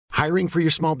Hiring for your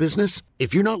small business?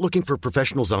 If you're not looking for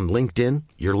professionals on LinkedIn,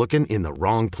 you're looking in the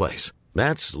wrong place.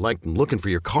 That's like looking for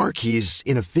your car keys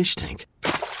in a fish tank.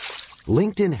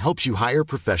 LinkedIn helps you hire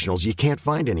professionals you can't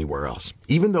find anywhere else,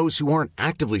 even those who aren't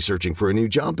actively searching for a new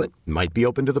job but might be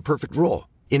open to the perfect role.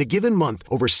 In a given month,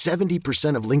 over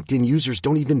 70% of LinkedIn users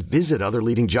don't even visit other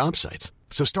leading job sites.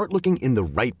 So start looking in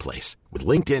the right place. With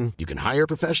LinkedIn, you can hire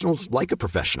professionals like a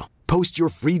professional. Post your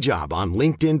free job on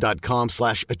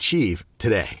linkedin.com/achieve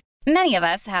today. Many of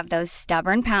us have those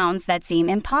stubborn pounds that seem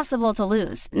impossible to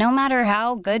lose, no matter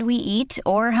how good we eat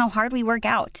or how hard we work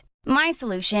out. My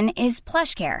solution is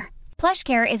PlushCare.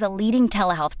 PlushCare is a leading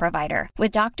telehealth provider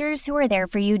with doctors who are there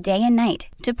for you day and night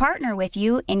to partner with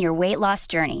you in your weight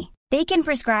loss journey. They can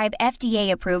prescribe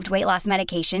FDA-approved weight loss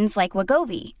medications like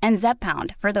Wegovy and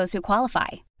Zepbound for those who qualify.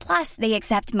 Plus, they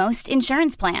accept most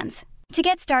insurance plans. To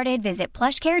get started, visit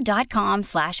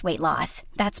plushcare.com/weightloss.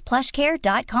 That's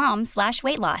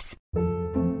plushcare.com/weightloss.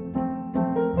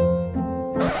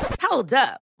 Hold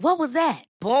up. What was that?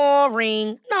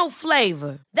 Boring. No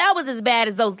flavor. That was as bad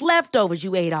as those leftovers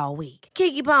you ate all week.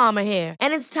 Keke Palmer here,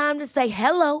 and it's time to say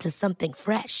hello to something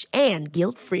fresh and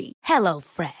guilt-free. Hello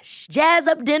Fresh. Jazz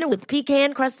up dinner with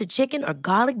pecan-crusted chicken or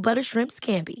garlic butter shrimp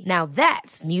scampi. Now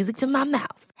that's music to my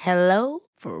mouth. Hello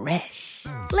Fresh.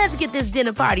 Let's get this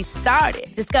dinner party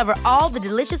started. Discover all the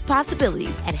delicious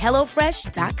possibilities at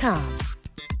hellofresh.com.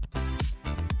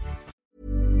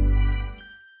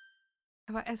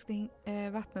 Jag bara, älskling,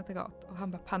 vattnet är gott. Och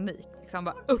han bara panik. Liksom, han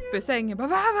bara upp i sängen. Bara,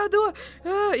 vadå?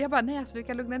 Jag bara, nej alltså du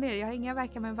kan lugna ner. Jag har inga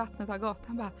verkar men vattnet har gått.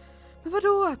 Han bara, men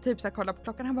vadå? Typ så här, kolla på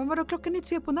klockan. Han bara, vadå? Klockan är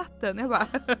 3 på natten. Jag bara,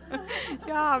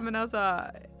 ja men alltså,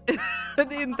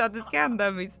 det är inte att det ska hända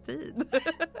en viss tid.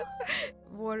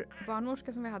 Vår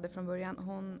barnmorska som vi hade från början,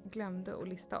 hon glömde att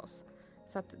lista oss.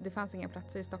 Så att det fanns inga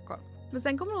platser i Stockholm. Men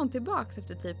sen kommer hon tillbaks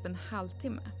efter typ en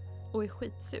halvtimme. Och är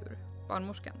skitsur.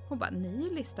 Barnmorskan. Hon bara, ni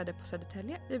listade på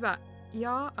Södertälje. Vi bara,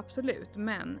 ja absolut.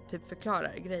 Men typ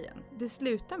förklarar grejen. Det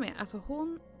slutar med, alltså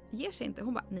hon ger sig inte.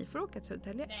 Hon bara, ni får åka till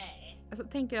Södertälje. Nej. Alltså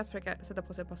tänker att försöka sätta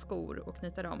på sig ett par skor och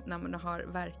knyta dem när man har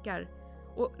verkar.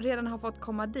 Och redan har fått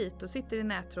komma dit och sitter i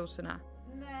nättrosorna.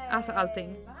 Nej. Alltså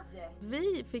allting.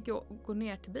 Vi fick ju gå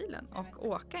ner till bilen och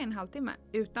åka en halvtimme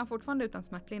fortfarande utan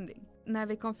smärtlindring. När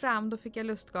vi kom fram då fick jag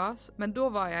lustgas, men då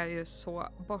var jag ju så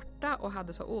borta och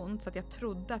hade så ont så att jag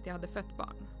trodde att jag hade fött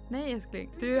barn. Nej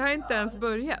älskling, du har inte ens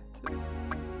börjat.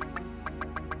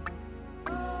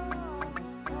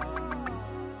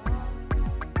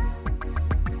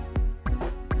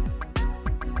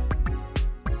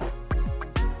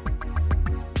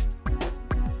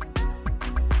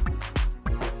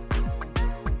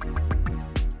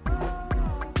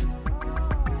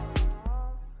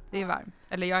 Det är varmt.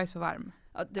 Eller jag är så varm.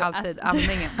 Ja, alltid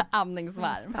amningen.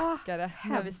 Amningsvarm. Stackare.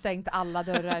 Nu har vi stängt alla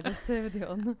dörrar i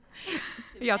studion.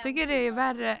 Jag tycker det är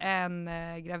värre än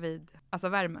gravid. Alltså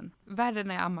värmen. Värre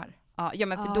när jag ammar. Ja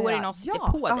men för då är det någon som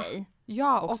är på dig.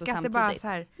 Ja, och att det bara så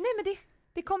här. Nej men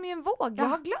det kommer ju en våg. Jag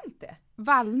har glömt det.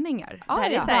 Vallningar. Det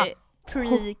här är så här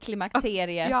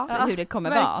pre-klimakteriet hur det kommer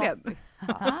verkligen.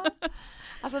 vara.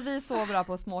 Alltså vi är så bra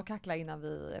på att småkackla innan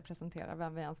vi presenterar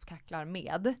vem vi ens kacklar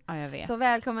med. Ja, jag vet. Så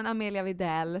välkommen Amelia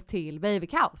Widell till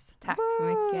Babykaos. Tack så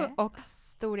mycket. Och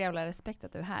stor jävla respekt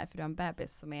att du är här för du har en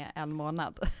bebis som är 1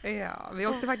 månad. Ja, vi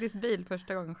åkte faktiskt bil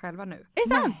första gången själva nu. Är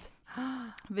det sant?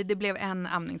 Det blev en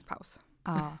amningspaus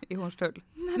i Hornstull.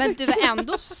 Men du var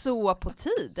ändå så på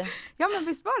tid. Ja men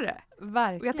visst var det.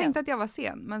 Verkligen. Och jag tänkte att jag var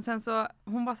sen. Men sen så,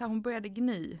 hon var så här, hon började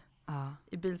gny.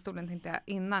 I bilstolen tänkte jag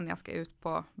innan jag ska ut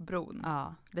på bron.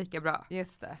 Lika bra.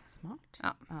 Just det. Smart.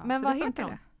 Ja. Men vad heter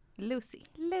hon? Lucy.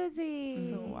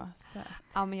 Så söt.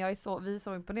 Ja men vi är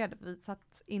så imponerade. Vi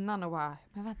satt innan och bara,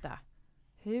 men vänta.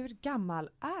 Hur gammal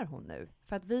är hon nu?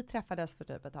 För att vi träffades för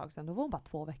typ ett tag sedan. Då var hon bara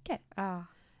 2 veckor. Ja.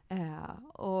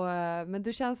 Men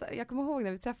du känns, jag kommer ihåg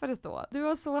när vi träffades då. Du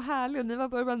var så härlig och ni var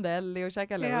på Urban Deli och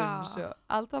käkade lunch. Och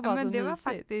allt var bara men så det mysigt.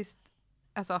 var faktiskt,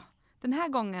 alltså den här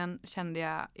gången kände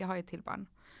jag har ju till barn.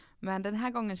 Men den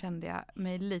här gången kände jag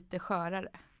mig lite skörare.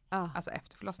 Alltså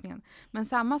efter förlossningen. Men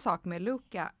samma sak med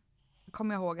Luca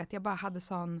kommer jag ihåg att jag bara hade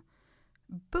sån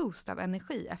boost av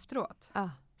energi efteråt.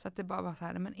 Så att det bara var så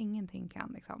här, men ingenting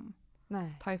kan liksom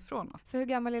ta ifrån oss. För hur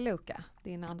gammal är Luca,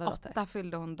 din andra dotter? 8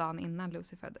 fyllde hon dagen innan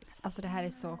Lucy föddes. Alltså det här är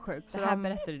så sjukt. Det här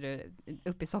berättade du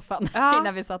upp i soffan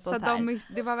innan vi satt oss så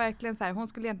här. Det var verkligen så här, hon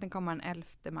skulle egentligen komma den 11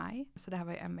 maj. Så det här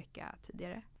var ju en vecka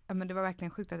tidigare. Men det var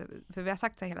verkligen sjukt, för vi har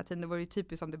sagt så här hela tiden, det var ju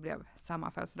typiskt om det blev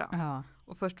samma födelsedag.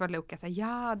 Och först var Luca så här,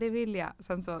 ja det vill jag.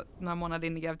 Sen så några månader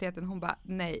in i graviditeten, hon bara,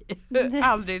 nej,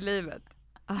 aldrig i livet.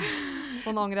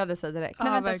 Hon ångrade sig direkt.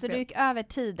 Men vänta, så du gick över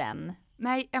tiden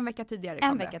Nej, en vecka tidigare kom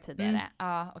En vecka tidigare,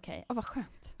 ja okej. Vad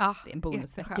skönt. Ja, Det är en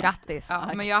bonusvecka. Grattis!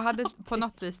 Ja, men jag hade på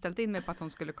något vis ställt in mig på att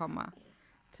hon skulle komma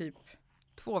typ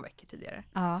 2 veckor tidigare.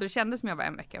 Ja. Så det kändes som jag var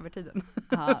en vecka över tiden.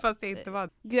 Ja. Fast det inte var.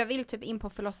 Gud, jag vill typ in på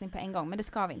förlossning på en gång, men det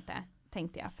ska vi inte,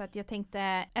 tänkte jag. För att jag tänkte,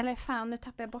 eller fan, nu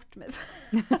tappar jag bort mig.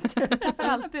 Jag tappar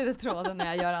alltid tråden när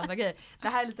jag gör andra grejer. Det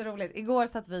här är lite roligt. Igår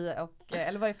satt vi och,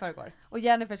 eller var det förrgår? Och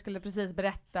Jennifer skulle precis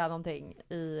berätta någonting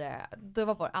det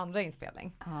var vår andra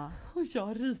inspelning. Ja. Och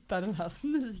jag ritar den här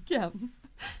snigeln.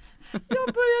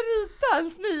 Jag börjar rita en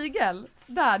snigel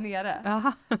där nere.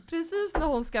 Aha. Precis när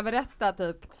hon ska berätta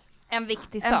typ En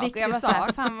viktig sak. viktig och jag var såhär,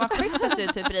 sak. fan vad schysst att du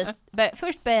typ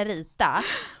först börjar rita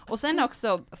och sen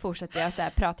också fortsätter jag såhär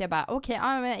prata. Jag bara okej,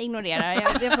 men jag ignorerar.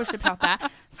 Jag först att prata.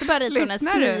 Så bara ritar hon en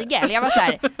Lyssnar du? snigel. Jag var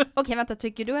såhär, okej vänta,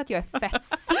 tycker du att jag är fett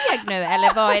seg nu?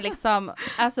 Eller vad är liksom,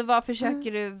 alltså vad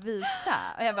försöker du visa?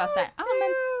 Och jag bara såhär,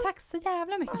 men tack så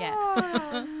jävla mycket.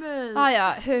 nej.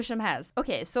 Ja, hur som helst.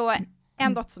 Okej, så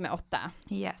en dotter som är 8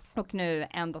 Yes. och nu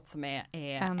en dotter som är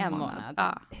en månad.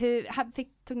 Ja.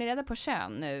 Tog ni reda på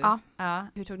kön nu? Ja.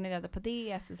 Hur tog ni reda på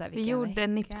det? Så här, Vi vilken gjorde vecka?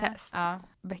 NIPT-test. Ja.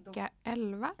 Vecka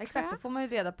 11 tror Exakt, jag. då får man ju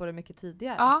reda på det mycket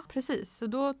tidigare. Ja, precis. Så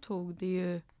då tog det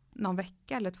ju någon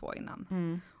vecka eller 2 innan.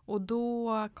 Mm. Och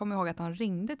då kom jag ihåg att de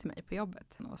ringde till mig på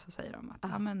jobbet. Och så säger de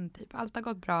att ja, men typ, allt har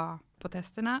gått bra på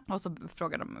testerna. Och så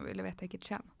frågade de om jag ville veta vilket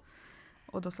kön.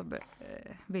 Och då så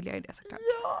vill jag ju det såklart.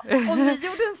 Och ni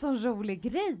gjorde en sån rolig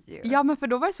grej ju. Ja, men för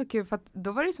då var det så kul för att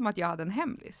då var det som att jag hade en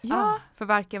hemlis. Ja. För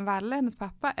varken Valle, hennes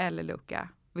pappa eller Luca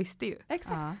visste ju.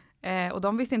 Exakt. Ja. Och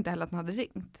de visste inte heller att de hade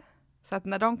ringt. Så att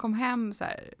när de kom hem så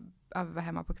här, vi var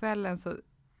hemma på kvällen så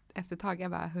efter ett tag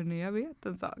jag bara, hörni jag vet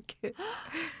en sak.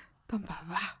 De bara,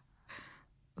 va?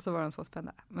 Och så var de så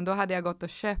spända. Men då hade jag gått och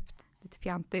köpt lite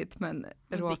fjantigt men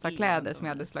rosa är kläder ändå som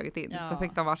jag hade slagit in. Ja. Så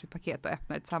fick de varsitt paket och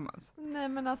öppnade tillsammans. Nej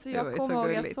men alltså Det var jag ju kommer så ihåg,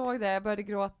 jag gulligt. såg det, jag började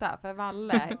gråta för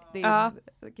Valle, din Ja.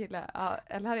 kille,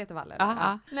 eller han heter Valle. Ja, eller?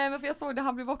 ja. Nej men för jag såg det,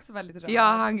 han blev också väldigt rörd. Ja,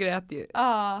 han grät ju.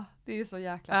 Ja, det är ju så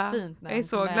jäkla Ja, fint när jag är en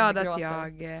så män glad gråter. att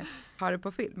jag har det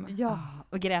på film. Ja.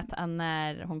 Och grät han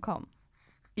när hon kom?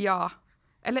 Ja.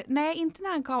 Eller nej, inte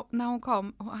när hon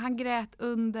kom. Han grät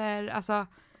under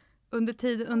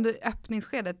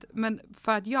öppningsskedet. Men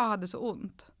för att jag hade så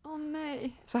ont. Åh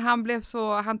nej. Så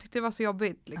han tyckte det var så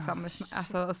jobbigt liksom,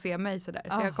 att se mig sådär.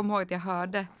 Så jag kommer ihåg att jag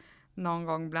hörde någon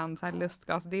gång bland så här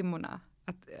lustgasdimmorna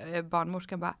att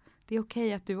barnmorskan bara, det är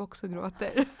okej att du också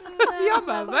gråter. Jag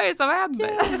bara, vad är det som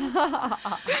händer?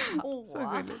 Så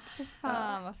gulligt.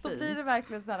 Fan vad Då fint. blir det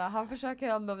verkligen så här, han försöker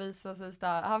ändå visa sig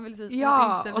stark. Han vill inte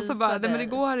Ja, visa och så bara, nej men det dig.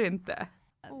 går inte.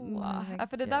 Ja,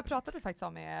 för det där pratade du faktiskt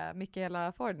om med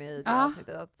Mikaela Forni i det Ja.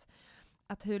 avsnittet.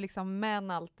 Att hur liksom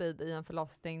män alltid i en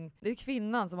förlossning, det är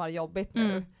kvinnan som har det jobbigt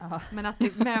nu. Ja. Men att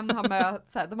män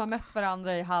har de har mött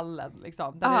varandra i hallen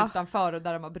liksom, där utanför och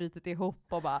där de har brutit ihop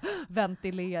och bara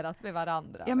ventilerat med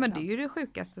varandra. Ja men liksom. det är ju det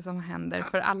sjukaste som händer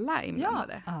för alla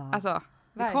inblandade. Ja. Alltså, det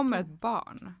Verkligen. kommer ett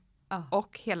barn. Ja.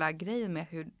 Och hela grejen med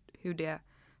hur det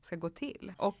ska gå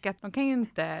till. Och att de kan ju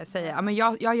inte säga, ja men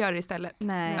jag gör det istället.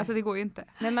 Nej. Alltså det går ju inte.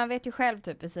 Men man vet ju själv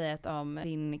typ, vi säger att om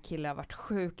din kille har varit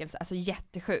sjuk, eller så, alltså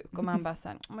jättesjuk, och man bara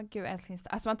såhär, åh men gud älsklings,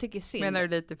 alltså man tycker synd. Menar du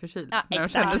lite förkyld? Ja, när de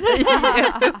exakt. känner sig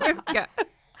jättesjuka.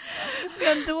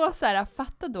 Men då så här,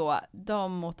 fatta då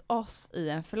de mot oss i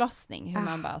en förlossning, hur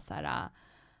man bara så här,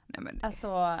 Nej, men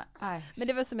alltså, Nej. men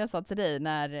det var som jag sa till dig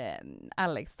när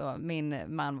Alex då,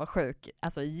 min man var sjuk,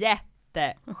 alltså jättesjuk.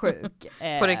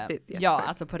 På riktigt, jättesjuk. Ja,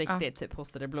 alltså på riktigt, typ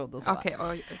hostade blod och så. Okej,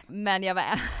 oj. Men jag var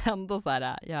ändå så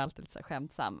här, jag är alltid lite så här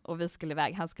skämtsam. Och vi skulle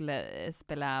iväg, han skulle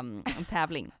spela en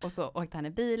tävling. Och så åkte han i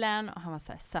bilen och han var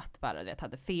så här satt bara, du vet,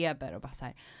 hade feber och bara så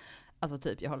här, alltså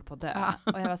typ jag håller på att dö.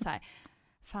 Och jag var så här,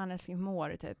 fan älskling, mår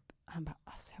du typ? Han bara,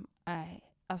 nej.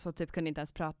 Alltså typ kunde inte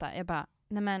ens prata. Jag bara,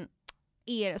 nej men,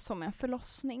 är det som en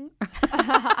förlossning?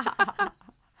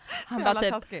 Han bara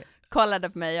typ kollade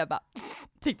på mig och jag bara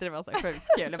tyckte det var så sjukt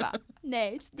kul. Jag bara,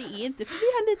 nej det är inte, för vi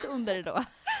har lite under det då.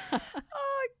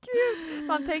 Gud.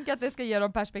 Man tänker att det ska ge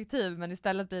dem perspektiv, men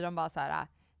istället blir de bara så här.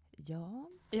 Ja.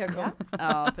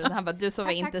 Ja, precis. Han bara, du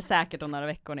sover inte säkert om några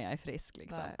veckor när jag är frisk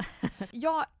liksom.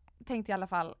 Jag tänkte i alla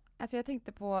fall, alltså jag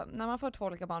tänkte på när man får 2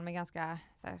 olika barn med ganska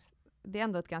så här, det är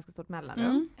ändå ett ganska stort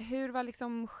mellanrum. Hur var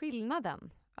liksom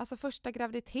skillnaden? Alltså första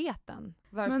graviditeten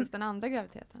versus den andra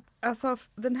graviditeten. Alltså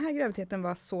den här graviditeten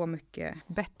var så mycket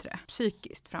bättre.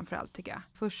 Psykiskt framförallt tycker jag.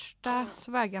 Första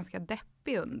så var jag ganska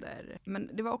deppig under. Men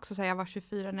det var också så här, jag var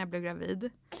 24 när jag blev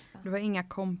gravid. Det var inga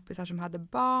kompisar som hade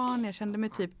barn. Jag kände mig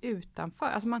typ utanför.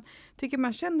 Alltså man tycker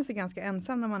man känner sig ganska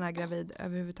ensam när man är gravid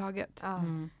överhuvudtaget.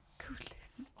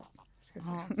 Gullis.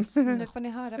 Nu får ni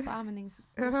höra på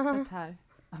amningshuset här.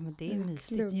 Ja, men det är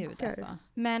mysigt ljud klunkar. alltså.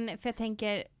 Men för jag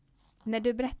tänker, när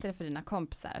du berättade för dina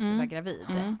kompisar att du var gravid,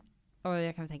 och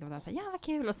jag kan tänka mig att de säger, ja vad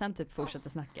kul, och sen typ fortsätter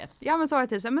snacket. Ja, men så var det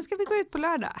typ så här, men ska vi gå ut på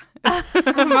lördag?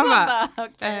 Man bara,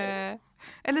 Okej.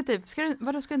 eller typ,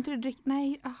 ska inte du dricka?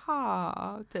 Nej,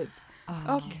 aha, typ.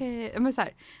 Okej, men så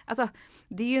här, alltså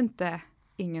det är ju inte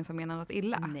ingen som menar något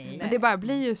illa. Nej. Men det bara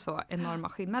blir ju så enorma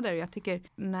skillnader. Jag tycker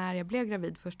när jag blev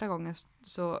gravid första gången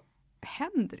så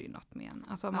händer det ju något med en.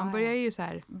 Alltså man börjar ju så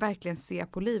här verkligen se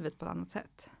på livet på ett annat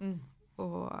sätt.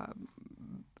 Och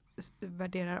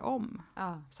värderar om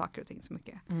saker och ting så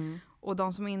mycket. Och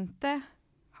de som inte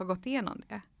har gått igenom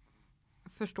det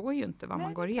förstår ju inte vad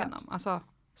man går igenom. Alltså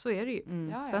så är det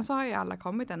ju. Sen så har ju alla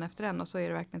kommit en efter en och så är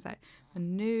det verkligen så här,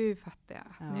 men nu fattar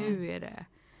jag. Nu är det.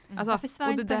 Alltså, Varför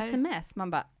svarar inte på där, sms? Man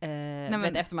bara, nej,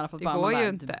 men efter man har fått det barn. går man bara, ju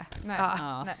inte.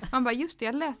 Ja. Nej. Man bara, just det,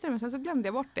 jag läste det men sen så glömde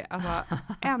jag bort det. Alltså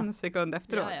en sekund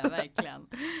efteråt. Ja, verkligen.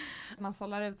 Man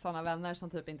sållar ut sådana vänner som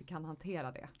typ inte kan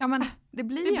hantera det. Ja, men det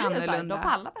blir ju så här, annorlunda. då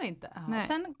pallar man inte. Ja. Nej.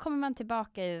 Sen kommer man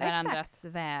tillbaka i varandras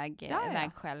väg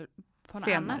själv på något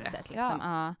Senare. annat sätt. Liksom.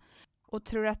 Ja. Och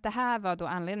tror du att det här var då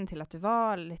anledningen till att du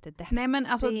var lite deppig? Nej, men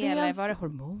alltså Eller var det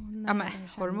hormoner? Ja, men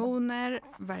hormoner,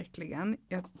 verkligen.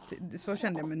 Så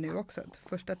kände jag mig nu också. Att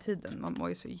första tiden, man mår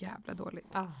ju så jävla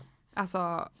dåligt.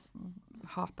 Alltså,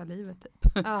 hata livet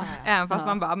typ. Även fast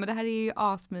man bara, men det här är ju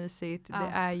asmysigt.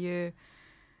 Det är ju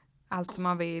allt som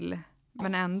man vill.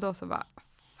 Men ändå så bara,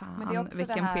 fan, Men det är också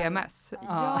vilken det här, PMS.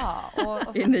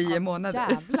 och I 9 månader.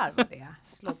 Jävlar vad det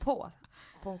slår på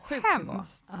en sjuk nivå.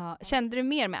 Hemskt. Ja. Kände du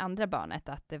mer med andra barnet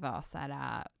att det var så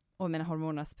här, och mina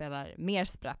hormoner spelar mer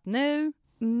spratt nu?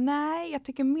 Nej, jag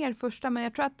tycker mer första, men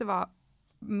jag tror att det var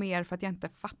mer för att jag inte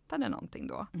fattade någonting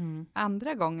då.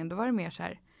 Andra gången, då var det mer så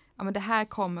här, ja men det här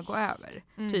kommer gå över.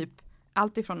 Typ,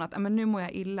 allt ifrån att, ja men nu mår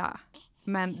jag illa,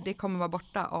 men det kommer vara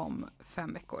borta om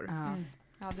 5 veckor.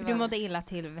 Ja, För du mådde illa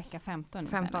till vecka 15?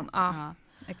 15, ja.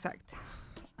 Exakt.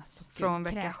 Alltså, gud, Från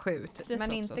vecka 7 typ.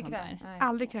 Men inte kräks.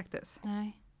 Aldrig kräktes.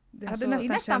 Nej. Det Alltså, hade det är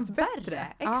nästan nästan känts värre. bättre.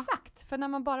 Exakt, för när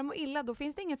man bara mår illa då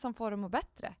finns det inget som får dem att må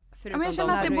bättre. Ja, men jag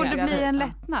känner att det borde bli en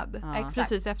lättnad. Ja.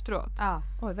 Precis efteråt. Ja,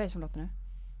 Oj, vad är det som låter nu?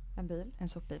 en bil. En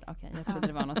sopbil? Okej, jag trodde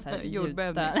det var någon så här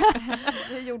Jordbävning. ljudstör.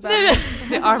 Det är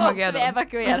Det är Måste Armageddon. vi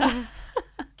evakuera.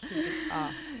 Ja.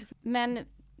 Men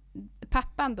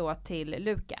pappan då till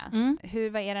Luca, hur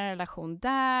var er relation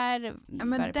där? Ja, men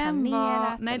var det den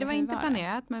planerat? nej, det eller var hur inte det?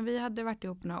 planerat, men vi hade varit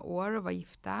ihop några år och var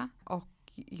gifta. Och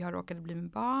jag råkade bli med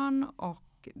barn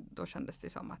och då kändes det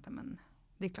som att men,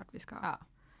 det är klart vi ska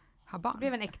ha barn. Det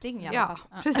blev en äkting i alla Ja,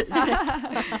 fall. precis.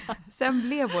 Sen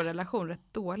blev vår relation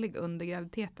rätt dålig under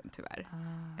graviditeten tyvärr.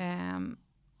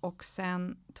 Och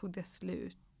sen tog det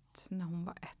slut när hon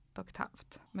var 1,5.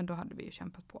 Men då hade vi ju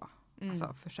kämpat på.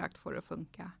 Alltså försökt få det att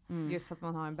funka. Just för att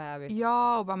man har en bebis.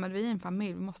 Ja, och bara, men vi är en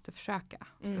familj, vi måste försöka.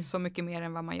 Så mycket mer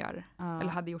än vad man gör.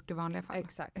 Eller hade gjort i vanliga fall.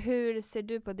 Exakt. Hur ser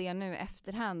du på det nu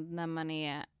efterhand när man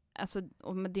är, alltså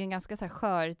och det är en ganska så här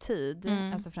skör tid,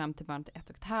 alltså fram till barnet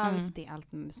 1,5, det är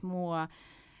allt med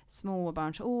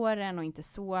småbarnsåren och inte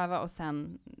sova och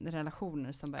sen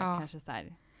relationer som börjar kanske så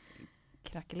här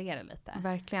krackelera lite.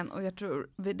 Verkligen, och jag tror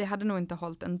det hade nog inte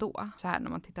hållit ändå så här när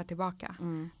man tittar tillbaka.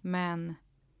 Men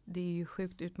det är ju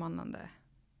sjukt utmanande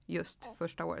just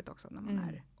första året också när man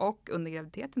är. Och under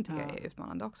graviditeten tycker jag är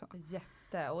utmanande också.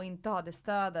 Jätte, och inte ha det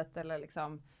stödet eller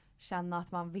liksom känna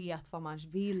att man vet vad man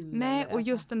vill. Nej, eller, och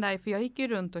just den där, för jag gick ju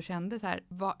runt och kände så här,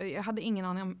 jag hade ingen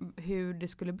aning om hur det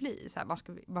skulle bli. Så här,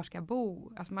 var ska jag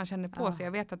bo? Alltså man känner på sig,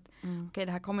 jag vet att okej,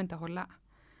 det här kommer inte hålla.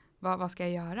 Vad ska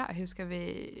jag göra? Hur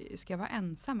ska jag vara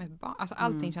ensam med ett barn? Alltså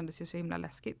allting kändes ju så himla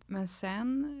läskigt. Men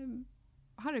sen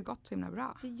har det gått så himla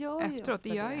bra. Det gör ju efteråt, det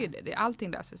gör ju det.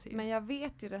 Allting löser sig. Men jag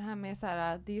vet ju det här med så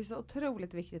här, det är ju så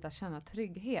otroligt viktigt att känna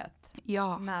trygghet.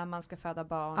 Ja. När man ska föda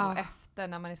barn och efter,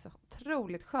 när man är så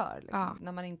otroligt skör. Liksom.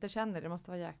 När man inte känner det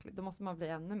måste vara jäkligt. Då måste man bli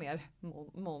ännu mer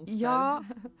monster. Ja,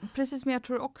 precis. Men jag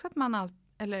tror också att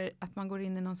att man går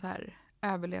in i någon så här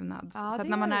överlevnads. Ja, så att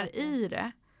när man är i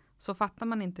det så fattar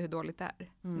man inte hur dåligt det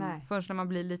är. Nej. Först när man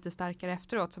blir lite starkare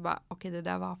efteråt så bara, okej, det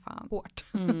där var fan hårt.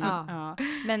 Ja.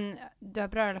 Men du har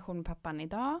bra relation med pappan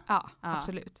idag? Ja,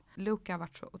 absolut. Luca har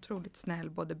varit så otroligt snäll,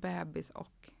 både bebis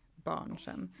och barn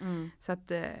sen. Så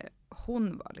att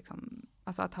hon var liksom,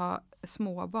 alltså att ha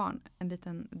småbarn, en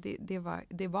liten,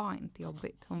 det var inte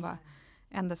jobbigt. Hon var,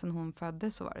 ända sedan hon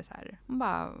föddes så var det så här, hon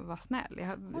bara var snäll.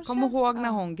 Jag kommer ihåg när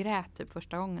hon grät typ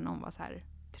första gången hon var så här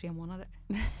 3 månader.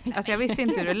 Alltså jag visste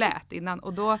inte hur det lät innan.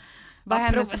 Och då var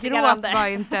hennes gråt var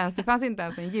inte ens, det fanns inte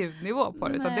ens en ljudnivå på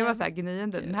det. Utan det var så här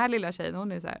gnyende. Den här lilla tjejen,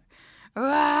 hon är så här,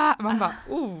 man bara,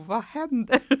 vad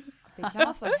händer? Det kan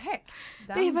vara så högt.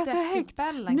 Det var så högt.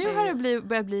 Nu har det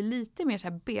börjat bli lite mer så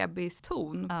här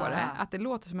bebiston på det. Att det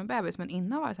låter som en bebis. Men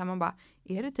innan var det så här, man bara,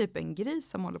 är det typ en gris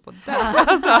som håller på att dö?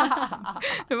 Alltså,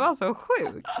 det var så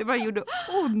sjukt. Det bara gjorde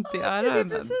ont i öronen.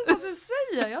 Det är precis som du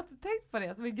säger. Jag har inte tänkt på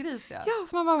det som en gris. Ja,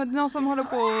 så man bara, någon som håller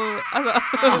på alltså,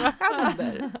 vad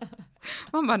händer?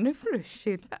 Man bara, nu får du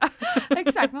chilla.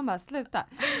 Exakt, man bara, sluta.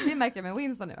 Det märker jag med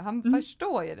Winston nu. Han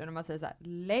förstår ju det när man säger så här,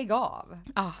 lägg av.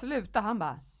 Sluta, han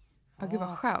bara. Gud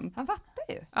vad skönt. Han fattar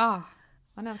ju.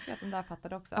 Man önskar att de där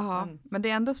fattade också. Men det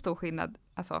är ändå stor skillnad.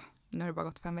 Alltså, nu har det bara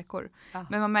gått 5 veckor.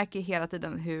 Men man märker hela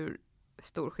tiden hur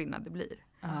stor skillnad det blir.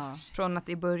 Från att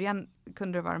i början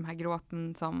kunde det vara de här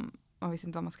gråten som man visste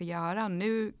inte vad man ska göra.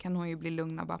 Nu kan hon ju bli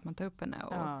lugna bara att man tar upp henne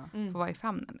och får vara i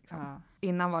famnen. Liksom.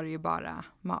 Innan var det ju bara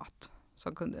mat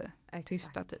som kunde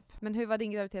tysta typ. Men hur var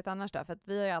din graviditet annars då? För att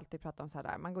vi har ju alltid pratat om så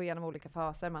här, man går igenom olika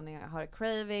faser, man har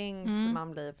cravings,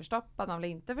 man blir förstoppad, man blir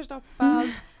inte förstoppad,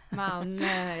 man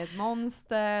är ett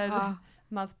monster,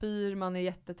 man spyr, man är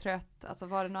jättetrött. Alltså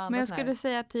var det något annat? Men jag skulle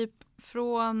säga typ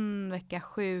från vecka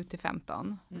 7 till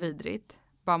 15, vidrigt.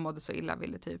 Bara mådde så illa,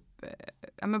 ville typ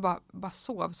bara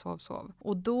sov.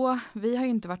 Och då, vi har ju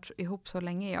inte varit ihop så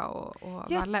länge jag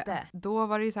och Valle. Då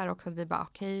var det ju så här också att vi bara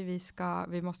okej,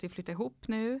 vi måste ju flytta ihop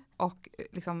nu. Och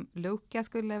liksom Luca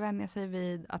skulle vänja sig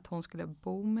vid att hon skulle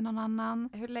bo med någon annan.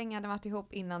 Hur länge hade ni varit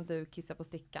ihop innan du kissade på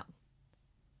stickan?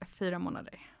 4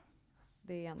 månader.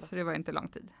 Det är ändå... Så det var inte lång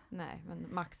tid. Nej, men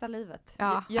maxa livet.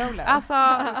 Ja. YOLO. Alltså,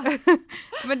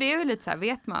 men det är ju lite så här,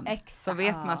 vet man. Exakt. Så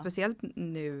vet man, speciellt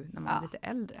nu när man är lite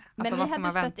äldre. Alltså, men ni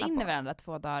hade stött in i varandra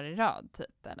 2 dagar i rad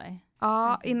typ, eller?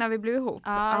 Ja, innan vi blev ihop.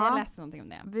 Ja, jag läste någonting om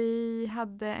det. Vi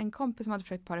hade en kompis som hade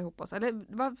försökt para ihop oss. Eller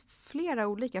det var flera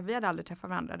olika. Vi hade aldrig träffat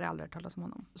varandra. Det hade aldrig hört talas om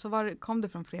honom. Så kom det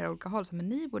från flera olika håll. Så, men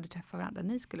ni borde träffa varandra.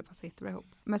 Ni skulle passa jättebra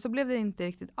ihop. Men så blev det inte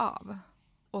riktigt av.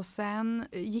 Och sen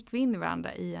gick vi in i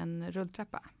varandra i en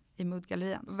rulltrappa i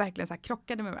Moodgallerian. Verkligen så här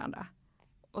krockade med varandra.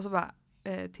 Och så bara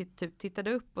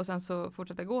tittade upp och sen så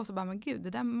fortsatte gå. Och så bara, men gud, det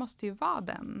där måste ju vara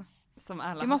den. Som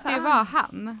alla det måste ju vara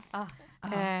han.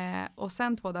 Och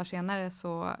sen 2 dagar senare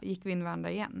så gick vi in i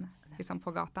varandra igen. Liksom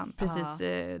på gatan. Precis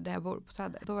där jag bor på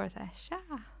Söder. Då var det så här, tja.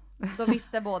 Då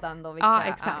visste båda ändå vilka. Ja,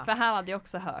 exakt. För han hade ju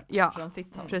också hört från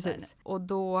sitt håll. Precis. Och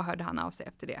då hörde han av sig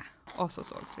efter det. Och så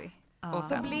sågs vi. Och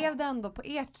så blev det ändå på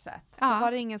ert sätt. Då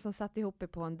var det ingen som satt ihop er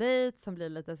på en dejt som blir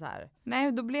lite så här.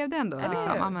 Nej, då blev det ändå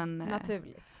liksom,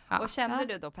 naturligt. Och kände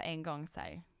du då på en gång så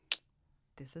här,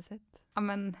 this is it?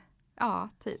 Ja,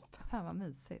 typ. Fan vad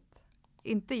mysigt.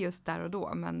 Inte just där och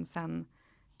då, men sen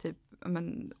typ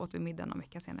åt vi middag någon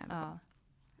vecka senare.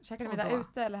 Käkade ni middag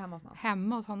ute eller hemma hos någon?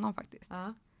 Hemma hos honom faktiskt.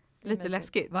 Lite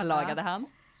läskigt. Vad lagade han?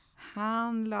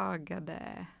 Han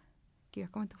lagade, gud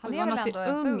jag kommer inte ihåg. Det var något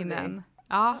i ugnen.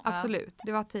 Ja, absolut.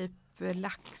 Det var typ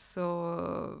lax och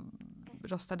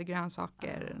rostade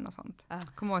grönsaker och något sånt.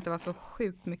 Kommer ihåg att det var så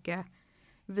sjukt mycket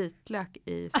vitlök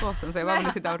i såsen så jag var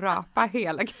ville sitta och rapa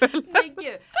hela kvällen. Nej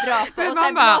gud, rapa och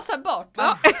sen blåsa bort.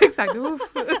 Ja, exakt.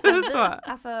 Så.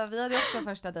 Alltså vi hade också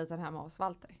första dejten hemma hos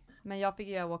Walter. Men jag fick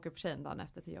göra walk of shame dagen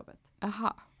efter till jobbet.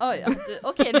 Jaha.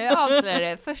 Okej, nu avslöjar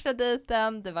det. Första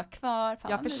dejten, du var kvar.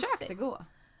 Fan, jag försökte gå.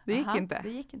 Det gick inte. Det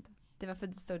gick inte. Det var för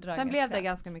stor drag. Sen blev det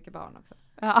ganska mycket barn också.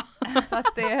 Ja. Så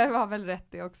att det var väl rätt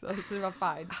det också. Så det var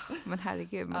fine. Men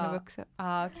herregud, man är vuxen.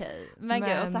 Okej. Men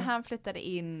gud, och så han flyttade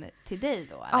in till dig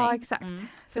då? Eller? Ja, exakt.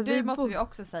 För du måste vi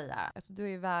också säga. Alltså, du är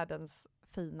ju världens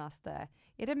finaste.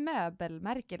 Är det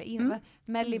möbelmärke eller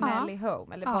Melli Melli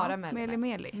Home eller bara Melli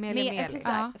Melli?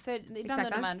 Exakt. För ibland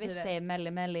när man vill säga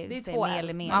Melli Melli, det är säger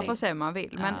Melli Melli. Man får säga man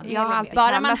vill, men jag har alltid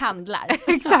bara man handlar.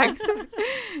 Exakt.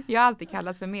 Jag har alltid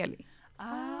kallats för Meli.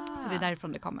 Så det är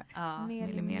därifrån det kommer.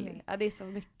 Meli. Ja, det är så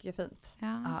mycket fint.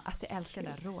 Ja, alltså jag älskar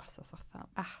den rosa soffan.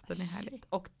 Den är härlig.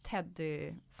 Och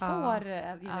Teddy. Får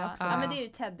gillar jag också. Ja, men det är ju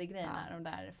Teddy-grejerna. De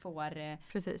där får...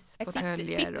 Precis.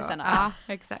 Sittisarna. Ja,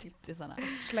 exakt. Sittisarna.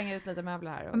 Slänga ut lite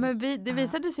möbler här. Men det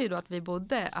visade sig ju då att vi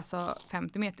bodde alltså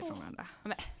 50 meter från varandra.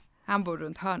 Han bor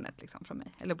runt hörnet liksom från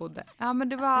mig. Eller bodde. Ja, men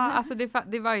det var, alltså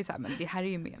det var ju så här, men det här är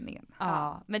ju meningen.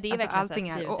 Ja, men det är alltså, verkligen allting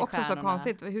så här, och också så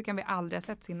konstigt. Hur kan vi aldrig ha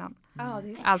sett innan?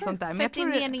 Det allt sånt där. Men för jag tror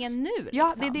det är meningen nu. Liksom.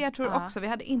 Ja, det är det jag tror också. Vi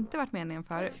hade inte varit meningen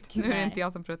förut. Nu är det inte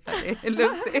jag som pruttar. Det är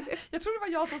Lucy. Jag tror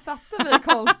det var jag som satte mig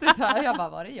konstigt här. Jag bara,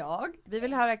 var det jag? Vi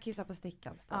vill höra kissa på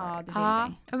stickan. Ja,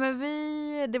 det vill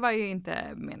vi. Men det var ju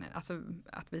inte meningen alltså,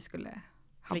 att vi skulle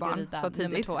ha barn så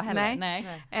tidigt. 2 heller.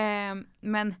 Nej.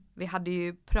 Men vi hade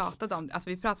ju pratat om det. Alltså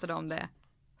vi pratade om det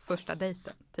första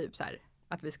dejten. Typ så här.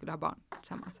 Att vi skulle ha barn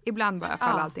tillsammans. Ibland bara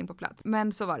falla allting på plats.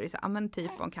 Men så var det ju så här, men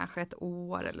typ om kanske 1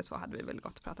 år eller så hade vi väl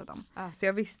gått och pratat om. Så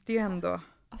jag visste ju ändå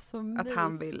Alltså, att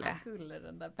han ville. Skulle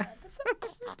den där bebisen.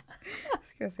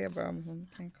 Ska jag se bara om hon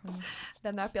kan komma.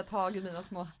 Den nöp jag tag i mina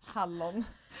små hallon.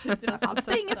 Det fanns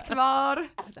det inget kvar.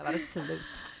 Det var det slut.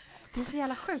 Det är så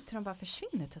jävla sjukt hur de bara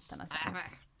försvinner tuttarna.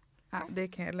 Ja, det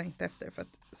kan jag längta efter för att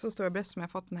så stora bröst som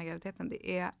jag fått den här graviditeten,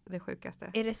 det är det sjukaste.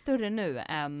 Är det större nu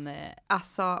än...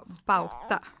 Alltså,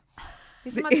 bauta. Det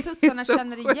är som att tuttarna så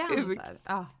känner igen sjukt. så här.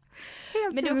 Ja.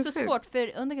 Helt Men det är också sinnessjukt. svårt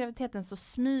för under graviditeten så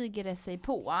smyger det sig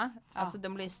på. Alltså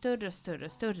de blir större och större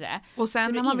och större. Och sen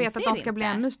Så när du man vet att de inser ska bli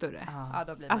inte. ännu större. Ja,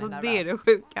 då blir man Alltså nervös. det är det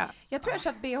sjuka. Jag tror jag har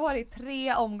kört BH i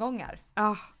 3 omgångar.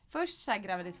 Ja, Först så här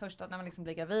gravid första när man liksom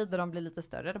blir gravid och de blir lite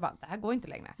större. Då bara, det här går inte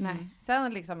längre. nej.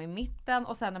 Sen liksom i mitten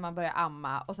och sen när man börjar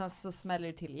amma och sen så smäller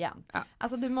det till igen. Ja.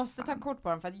 Alltså du måste ta kort på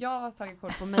dem för att jag har tagit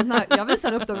kort på mina. Jag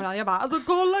visar upp dem ibland. Jag bara, alltså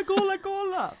kolla.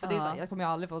 För det är så här, jag kommer ju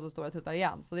aldrig få så stora tuttar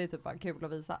igen. Så det är typ bara kul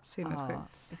att visa. Sinnessjukt.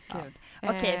 Gud.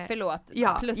 Okej, förlåt.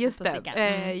 Ja, Plus just på det.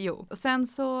 stickan. Jo. Och sen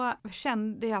så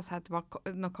kände jag så här att det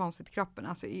var något konstigt i kroppen.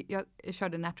 Alltså jag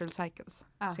körde natural cycles.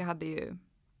 Ja. Så jag hade ju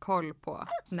koll på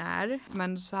när.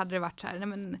 Men så hade det varit så här, nej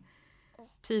men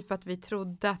typ att vi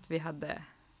trodde att vi hade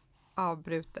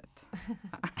avbrutet.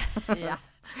 Ja.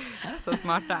 Så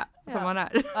smarta som Ja. man är.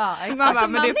 Ja, Man exakt. bara, Alltså,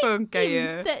 men man det är funkar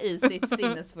ju. Inte i sitt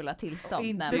sinnesfulla tillstånd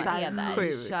Inte när man såhär är där.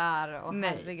 sjukt. nykär och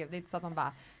Nej. herregud. Det är inte så att man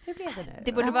bara, hur blev det nu?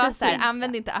 Det borde Ja, vara så här, precis.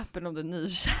 använd inte appen om du är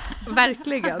nykär.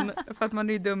 Verkligen, för att man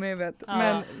är ju dum i huvudet. Ja.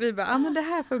 Men vi bara, men det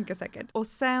här funkar säkert. Och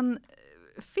sen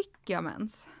fick jag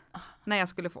mens när jag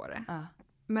skulle få det. Ja.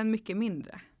 Men mycket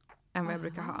mindre än vad jag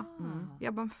brukar ha. Mm.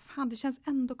 Jag bara, fan det känns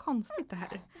ändå konstigt det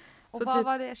här. Och Så vad typ-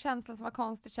 var det känslan som var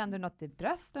konstigt? Kände du något i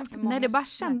brösten? För Nej, många- det bara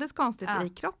kändes konstigt Ja. i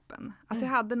kroppen. Alltså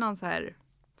jag hade någon så här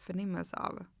förnimmelse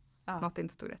av Ja. något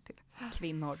inte stod rätt till.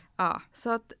 Kvinnor. Ja, så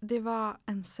att det var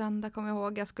en söndag, kommer jag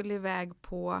ihåg. Jag skulle iväg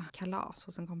på kalas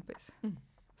hos en kompis. Mm.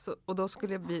 Så, och då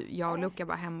skulle jag och Luca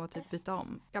bara hem och typ byta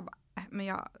om. Jag bara, men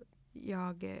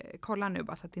jag kollar nu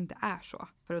bara så att det inte är så.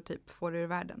 För att typ få det ur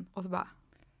världen. Och så bara,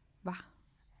 va?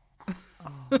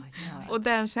 Och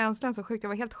den känslan så sjukt, jag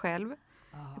var helt själv.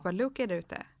 Jag bara, Luca är där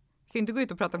ute. Jag kan ju inte gå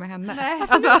ut och prata med henne. Nej.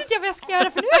 Alltså, nu vet inte jag vad jag ska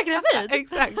göra för nu är jag gravid.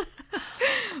 Exakt.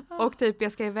 Och typ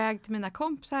jag ska iväg till mina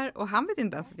kompisar och han vet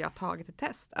inte ens att jag har tagit ett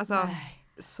test. Alltså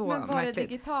så Men var märkligt. det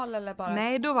digital eller bara?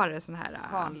 Nej, då var det sån här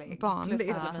Vanlig. vanligt Plus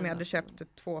eller som jag hade minus.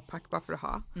 köpt 2 pack bara för att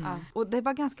ha. Ja. Och det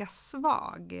var ganska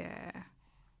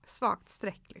svagt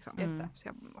streck liksom. Just det. Så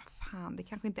jag bara, vad fan, det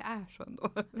kanske inte är så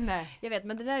ändå. Nej. Jag vet,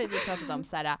 men det där har vi pratat om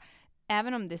så här,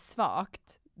 även om det är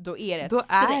svagt, då är det ett Då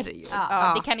är streck. det ju. Ja,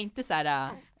 Ja. det kan inte så här,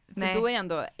 för Nej. då är det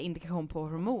ändå indikation på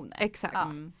hormoner. Exakt.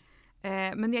 Mm.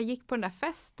 Men jag gick på den där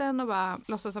festen och bara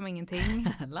låtsades som ingenting.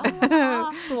 La.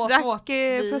 Så Drack svårt.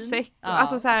 prosecco. Ja.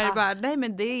 Alltså så här, Ja. bara, nej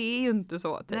men det är ju inte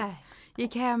så. Typ. Nej.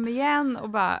 Gick hem igen och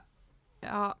bara,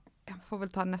 ja, jag får väl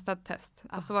ta nästa test.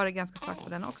 Ah. Och så var det ganska svart på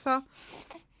den också.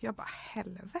 Jag bara,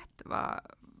 helvete,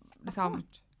 liksom,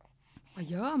 vad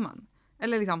gör man?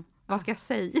 Eller liksom, vad ska jag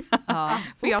säga? Ja.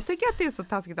 För jag tycker att det är så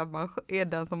taskigt att man är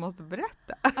den som måste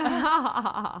berätta.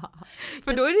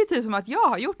 För då är det typ som att jag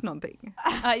har gjort någonting.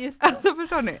 Ja, just det. Alltså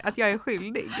förstår ni? Att jag är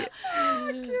skyldig.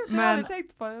 Jag Men hade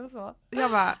tänkt på det och så.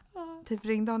 jag bara, typ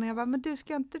ringde hon och jag bara, men du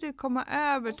ska inte du komma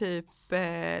över typ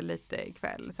lite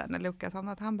ikväll sen när Lukas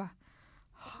somnat? Han bara,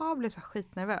 jag blev så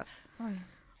skitnervös.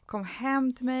 Kom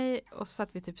hem till mig och satt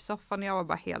vi typ i soffan och jag var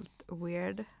bara helt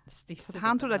weird. Så att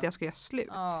han trodde att jag skulle göra slut.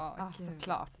 Ja, Ja, gud.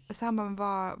 såklart. Så han bara, men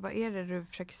vad är det du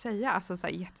försöker säga? Alltså så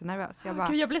här jättenervös. Jag bara,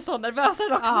 Gud, jag blir så nervös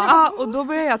här också. ja, och då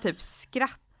började jag typ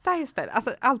skratta istället.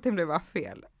 Alltså allting blev bara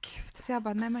fel. Så jag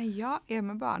bara, nej men jag är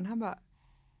med barn. Han bara,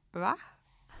 va?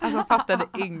 Alltså han fattade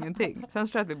ingenting. Sen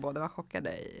tror jag att vi båda var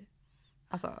chockade i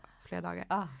flera dagar.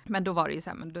 Ja. Men då var det ju så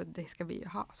här, men då, det ska vi ju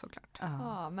ha såklart. Ja.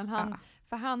 Ja, men han,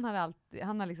 för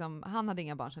han hade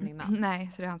inga barn sedan innan.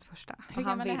 Nej, så det är hans första. Hur Och han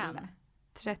gammal är ville. han?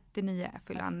 39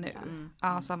 fyller han nu. Mm.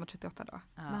 Ja, så han var 38 då.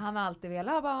 Ja. Men han har alltid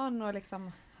velat ha barn och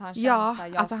liksom han känner Ja, att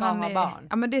jag alltså ska han ha är, barn.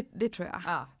 ja men det tror jag.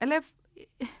 Ja. Eller,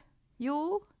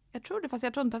 jo, jag tror det. Fast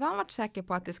jag tror inte att han varit säker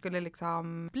på att det skulle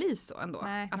liksom bli så ändå.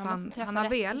 Nej, alltså man måste träffa han har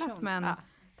rätt velat person. men Ja.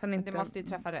 han inte. Det måste ju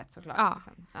träffa rätt såklart. Ja.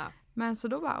 Liksom. Ja. Men så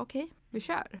då bara okej, vi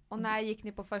kör. Och när gick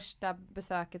ni på första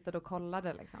besöket och då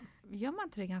kollade liksom? Gör man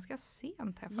inte det ganska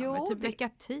sent här för Jo, mig? Typ det- vecka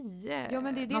 10. Jo,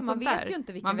 men det är det, något man sånt vet där. ju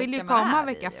inte vilken Man vill ju vecka man komma är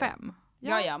vecka i. 5.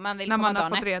 Ja, man vill När komma man har dagen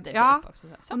fått efter reda- typ. ja. Också.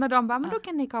 Så. Och när de bara, men då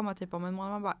kan ni komma typ om en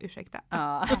månad. Man bara, ursäkta.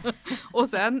 Ja. Och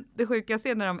sen det sjukaste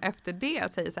är när de efter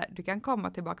det säger så här, du kan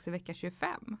komma tillbaka i vecka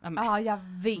 25. Ja, men- Ja, jag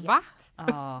vet. Va?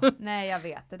 Ja. Nej, jag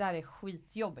vet. Det där är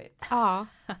skitjobbigt. Ja,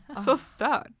 så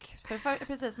stört.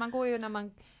 Precis, man går ju när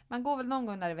Man går väl någon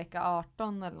gång där i vecka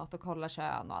 18 eller något och kollar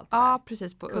kön och allt det Ja, där.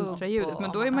 precis, på Kubb ultraljudet. och-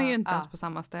 Men då är man ju ja, inte ja. ens på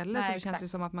samma ställe. Nej, så det känns exakt. ju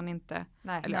som att man inte...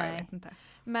 Nej. Eller jag Nej. vet inte.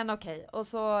 Men okej, och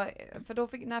så, för då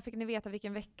när fick ni veta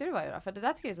vilken vecka det var då? För det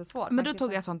där tycker jag är så svårt. Men Man då kan ju tog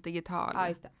säga- jag sånt digital. Ja,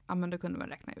 just det. Ja, men då kunde man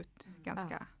räkna ut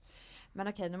ganska... Men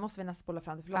okej, nu måste vi nästan spola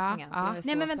fram till förlossningen. Ja, för ja. jag är så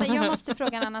Nej men vänta, spänd. jag måste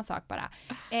fråga en annan sak bara.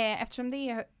 Eftersom det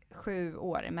är 7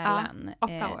 år emellan.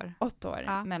 8 år. 8 år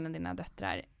Ja. mellan dina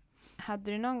döttrar.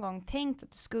 Hade du någon gång tänkt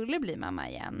att du skulle bli mamma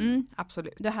igen?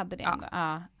 Absolut. Du hade det Ja. ändå?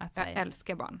 Ja. Att Jag säga.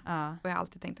 älskar barn. Ja, Och jag har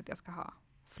alltid tänkt att jag ska ha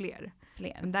fler.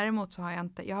 fler. Men däremot så har jag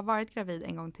inte... Jag har varit gravid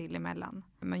en gång till emellan.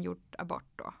 Men gjort abort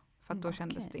då. För att då Okej.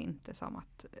 kändes det inte som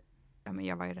att... Ja, men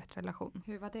jag var i rätt relation.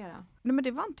 Hur var det då? Nej, men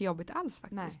det var inte jobbigt alls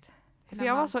faktiskt. Nej. För Men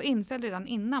jag var man- så inställd redan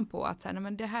innan på att så här, nej,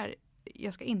 men det här...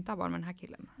 Jag ska inte ha barn med den här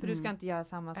killen. För du ska inte göra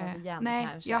samma sak igen Nej,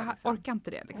 kanske? jag liksom. orkar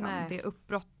inte det. Liksom. Nej. Det är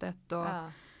uppbrottet och...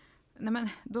 Ja. Nej, men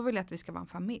då vill jag att vi ska vara en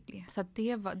familj. Så att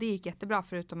det gick jättebra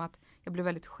förutom att jag blev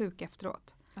väldigt sjuk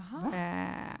efteråt. Aha. Av,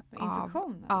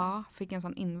 Infektion? eller? ja, fick en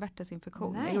sån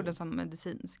invärtesinfektion. Nej. Jag gjorde en sån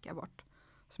medicinsk abort.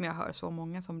 Som jag hör så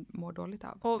många som mår dåligt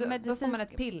av. Och Då får man medicinsk-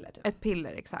 ett piller typ. Ett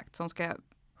piller exakt som ska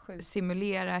Sjukt.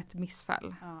 simulera ett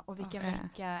missfall. Ja, och vilka Eh.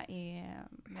 vecka är...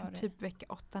 Var det? Typ vecka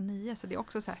 8-9 så det är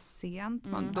också så här sent.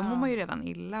 Mm. Då mår man ju redan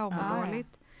illa och mår Ja, ja.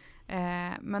 dåligt.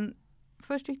 Men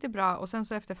först gick det bra och sen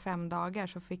så efter 5 dagar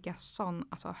så fick jag sån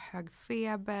alltså hög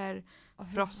feber,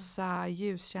 frossa,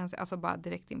 ljuskänsla, alltså bara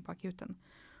direkt in på akuten.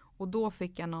 Och då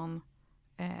fick jag någon,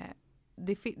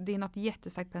 det är något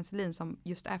jättestarkt penicillin som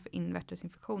just är för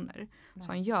invärtesinfektioner.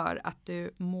 Som gör att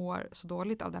du mår så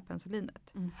dåligt av det här penicillinet.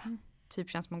 Mhm. Typ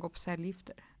känns som att man går på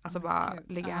cellgifter. Alltså Men bara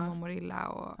gud, ligga ja. hemma och mår illa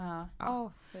och Ja.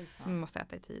 ja, Fy som fan. man måste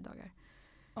äta i 10 dagar.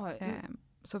 Oj.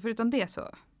 Så förutom det så,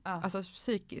 Ja. alltså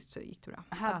psykiskt så gick det bra.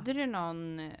 Hade du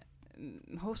någon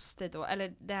hos dig då,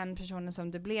 eller den personen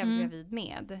som du blev Mm. gravid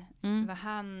med, var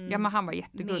han Ja men han var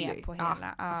jättegullig. med på hela?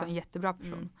 Ja. Alltså en jättebra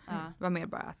person. Mm. Ja, Det var mer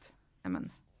bara att, nej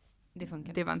men, det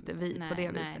funkar det var liksom inte vi på det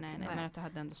viset. Nej, Nej. men att du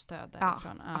hade ändå stöd Ja,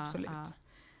 därifrån. absolut.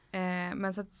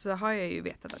 Men så har jag ju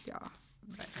vetat att jag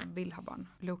vill ha barn.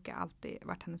 Luca har alltid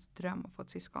varit hennes dröm att få ett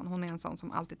syskon. Hon är en sån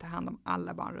som alltid tar hand om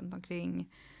alla barn runt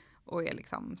omkring. Och är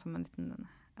liksom som en liten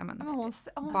Ja, men hon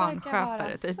verkar barnskötare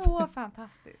vara typ. så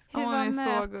fantastisk. Hur Hon var är så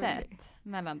mötet gullig.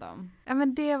 mellan dem? Ja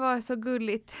men det var så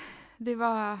gulligt. Det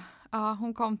var, ja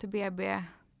hon kom till BB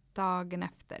dagen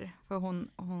efter. För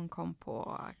hon kom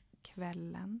på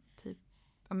kvällen typ,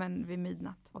 ja men vid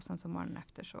midnatt. Och sen så morgonen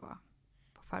efter så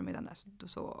på förmiddagen där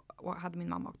så hade min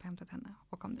mamma åkt och hämtat henne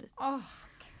och kom dit. Åh,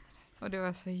 gud, det där är så... Och det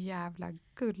var så jävla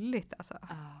gulligt alltså. Och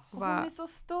hon Bara- är så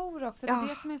stor också. Det är Ja.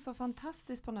 det som är så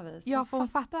fantastiskt på något vis. Ja, för hon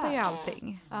fattar ju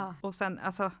allting. Ja. Och sen,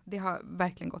 alltså, det har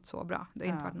verkligen gått så bra. Det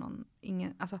har inte Ja.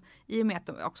 varit alltså, i och med att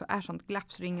de också är sånt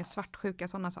glapp så det är ingen svartsjuka,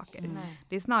 sådana saker. Nej,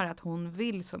 Det är snarare att hon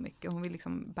vill så mycket. Hon vill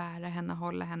liksom bära henne,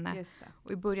 hålla henne. just det.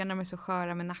 Och i början när de är så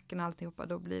sköra med nacken och alltihopa,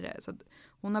 då blir det, så att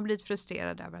hon har blivit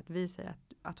frustrerad över att vi säger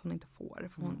att hon inte får.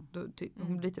 För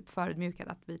hon blir typ förödmjukad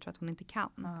att vi tror att hon inte kan.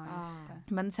 Ja, just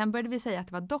det. Men sen började vi säga att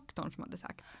det var doktorn som hade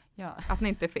sagt Ja. att ni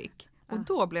inte fick. Och Ja.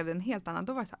 då blev det en helt annan,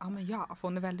 då var det så här, men ja, för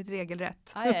hon är väldigt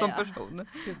regelrätt Ja, ja, som ja. person.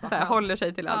 Gud, vad Så här, skönt. håller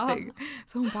sig till Ja. allting.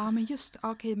 Så hon bara, men just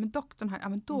okej, men doktorn har, ja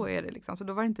men då är det liksom, så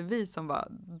då var det inte vi som var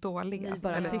dåliga Ni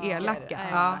bara eller tycker. elaka. Ja,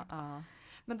 Ja. exakt. Ja.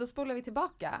 Men då spolar vi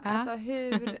tillbaka. Ja. Alltså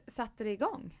hur satte det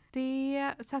igång?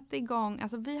 Det satte igång,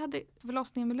 alltså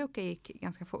förlossningen med Luca gick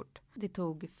ganska fort. Det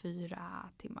tog 4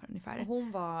 timmar Och ungefär.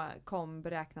 hon kom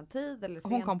beräknad tid eller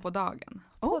sent? Hon kom på dagen.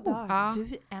 på dagen. Ja. Du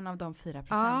är en av de 4%.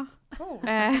 Ja. Cool.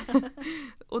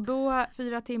 Och då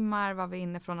 4 timmar var vi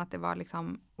inne från att det var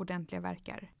liksom ordentliga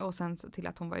verkar. Och sen så till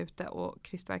att hon var ute och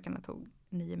krystvärkarna tog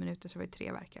 9 minuter så var det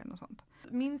 3 verkar och sånt.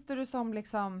 Minns du det som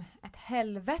liksom ett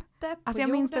helvete på Alltså jag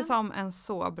jorden? minns det som en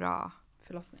så bra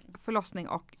Förlossning.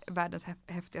 och världens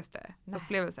häftigaste Nej.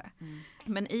 upplevelse. Mm.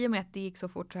 Men i och med att det gick så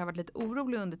fort så har jag varit lite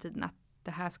orolig under tiden att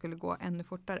det här skulle gå ännu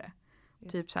fortare.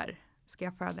 Just. Typ så här, ska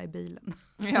jag föda i bilen?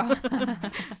 Ja.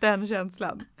 Den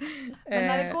känslan. Men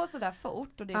när det går så där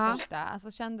fort och det är ja. första,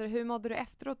 alltså hur mådde du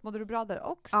efteråt? Mådde du bra där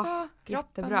också? Ja, Kroppen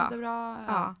jättebra. mådde bra?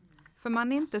 Ja. För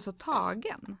man är inte så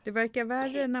tagen. Det verkar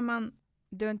värre när man...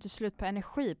 Du har inte slut på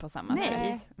energi på samma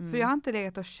Nej, sätt. Mm. för jag har inte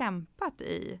legat och kämpat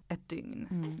i ett dygn.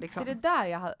 Mm. Liksom. Det är det där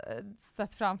jag har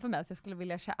sett framför mig, att jag skulle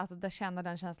vilja känna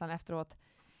den känslan efteråt.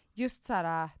 Just så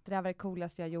här, det där var det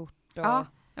coolaste jag gjort. Och... Ja,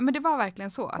 men det var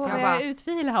verkligen så. Att Och jag jag är bara...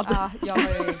 utvilad. Ja, jag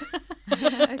var ju...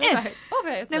 Exakt.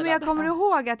 Nej, men jag kommer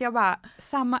ihåg att jag bara,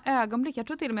 samma ögonblick, jag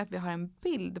tror till och med att vi har en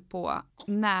bild på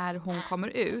när hon kommer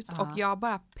ut Ja. och jag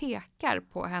bara pekar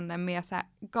på henne med så här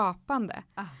gapande.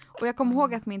 Ah. Och jag kommer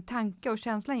ihåg att min tanke och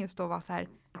känslan just då var så här,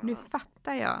 nu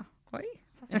fattar jag. Oj.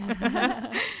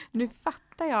 Nu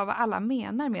fattar jag vad alla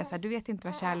menar med så här, du vet inte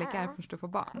vad kärlek är först du får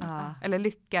barn. Eller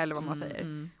lycka eller vad man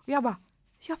säger. Och jag bara,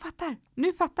 jag fattar.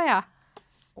 Nu fattar jag.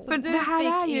 För det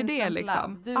här är ju det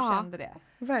liksom. Du kände det.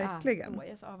 Verkligen. Jag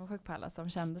är så avundsjuk på alla som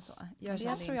kände så. Jag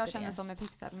tror jag kände så med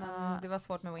Pixel, men det var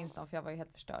svårt med Winston för jag var ju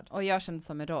helt förstörd. Och jag kände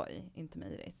så med Roy, inte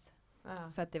med Iris.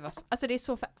 För att det var så, alltså det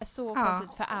är så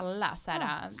konstigt för alla. Så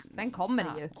här, Sen kommer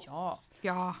det ju.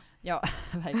 Ja,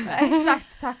 verkligen.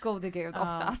 Exakt, tack gode gud,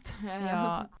 oftast.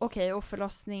 Ja, okej, och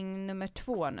förlossning nummer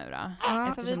 2 nu då?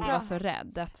 Eftersom du var så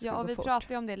rädd att det skulle gå vi fort.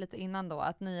 pratade ju om det lite innan då,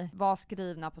 att ni var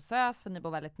skrivna på SÖS för ni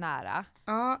bor väldigt nära.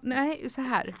 Ja, nej, så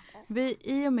här.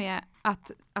 I och med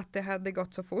att det hade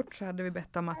gått så fort så hade vi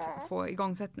bett om att få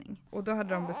igångsättning. Och då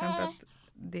hade de bestämt att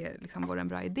det liksom var en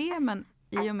bra idé, men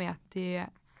i och med att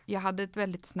jag hade ett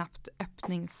väldigt snabbt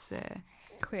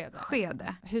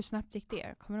öppningsskede. Hur snabbt gick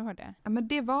det? Kommer du ihåg det? Ja, men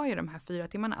det var ju de här 4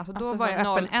 timmarna. Alltså då Alltså var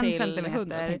jag öppen 1 centimeter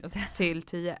 100, till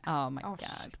 10. Oh my god.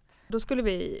 Då skulle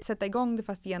vi sätta igång det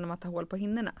fast genom att ta hål på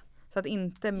hinnorna. Så att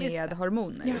inte med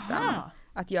hormoner utan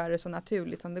att göra det så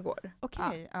naturligt som det går.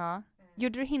 Okej, ja.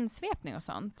 Gjorde du hinsvepning och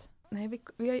sånt? Nej,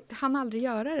 vi hann aldrig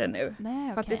göra det nu.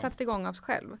 Nej, för att det satte igång av sig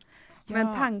själv.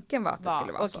 Men tanken var att det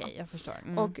skulle vara så. Okej, jag förstår.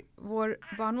 Och vår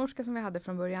barnmorska som vi hade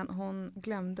från början, hon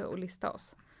glömde att lista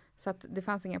oss. Så att det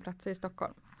fanns inga platser i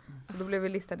Stockholm. Så då blev vi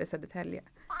listade i Södertälje.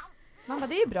 Mamma,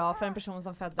 det är bra för en person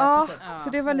som födde. Ja, så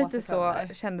det var lite så,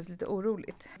 kändes lite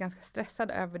oroligt. Ganska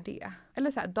stressad över det.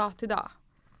 Eller så här, dag till dag.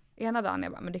 Ena dagen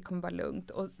jag bara, men det kommer vara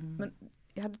lugnt. Och, men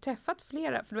jag hade träffat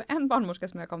flera, för det var en barnmorska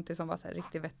som jag kom till som var så här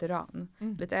riktig veteran.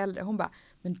 Lite äldre. Hon bara,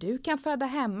 men du kan föda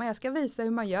hemma, jag ska visa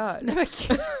hur man gör.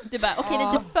 Du bara, okej,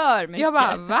 lite för mycket. Jag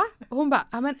bara, va? Och hon bara,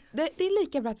 ja men det är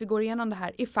lika bra att vi går igenom det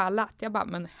här ifall att. Jag bara,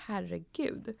 men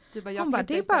herregud. Hon bara,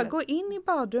 det är bara att gå in i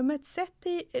badrummet, sätt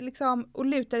dig liksom och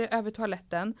luta dig över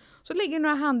toaletten. Så ligger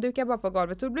några handdukar bara på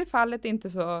golvet och då blir fallet inte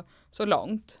så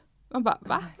långt. Man bara,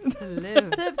 va?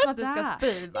 Typ som att du ska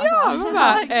spy. Ja, man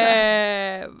bara,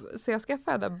 så jag ska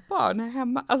föda barn här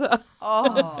hemma. Alltså.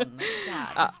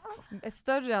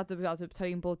 Större att du typ tar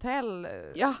in på hotell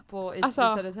i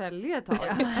Södertälje ett tag.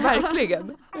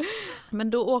 Verkligen. Men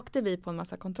då åkte vi på en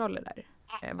massa kontroller där.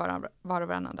 Var och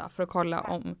varannan dag. För att kolla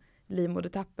om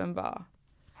livmodertappen var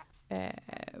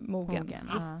mogen.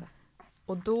 Just det.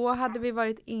 Och då hade vi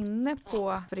varit inne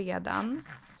på fredagen.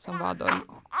 Som var då...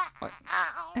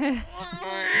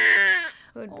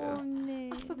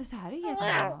 Nej. Alltså det här är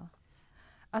jättebra.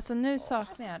 Alltså nu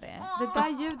saknar jag det. Det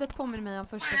där ljudet påminner mig om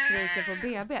första skriket på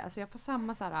BB. Alltså jag får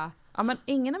samma så här... Ja, men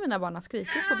ingen av mina barn har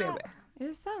skrikit på BB. Är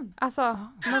det sant? Alltså,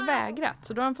 de har vägrat.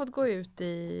 Så då har de fått gå ut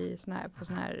på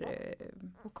sån här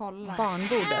och kolla.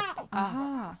 Barnbordet.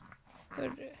 Aha.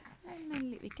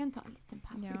 Men vi kan ta en liten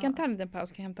paus. Ja. Vi kan ta en liten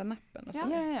paus och hämta nappen. Och så.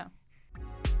 Ja.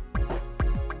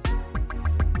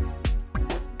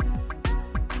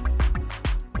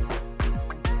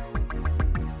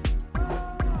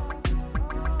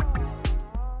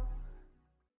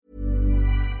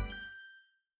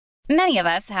 Many of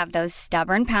us have those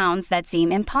stubborn pounds that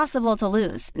seem impossible to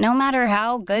lose, no matter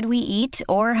how good we eat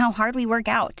or how hard we work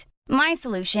out. My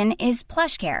solution is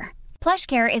PlushCare.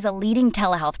 PlushCare is a leading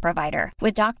telehealth provider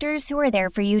with doctors who are there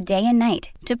for you day and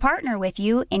night to partner with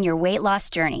you in your weight loss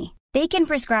journey. They can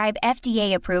prescribe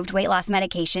FDA-approved weight loss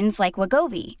medications like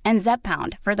Wegovy and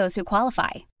Zepbound for those who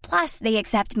qualify. Plus, they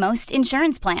accept most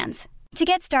insurance plans. To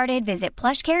get started, visit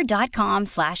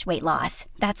plushcare.com/weightloss.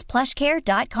 That's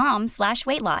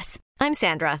plushcare.com/weightloss. I'm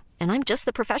Sandra, and I'm just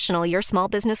the professional your small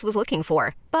business was looking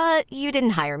for. But you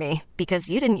didn't hire me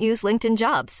because you didn't use LinkedIn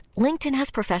Jobs. LinkedIn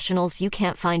has professionals you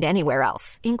can't find anywhere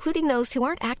else, including those who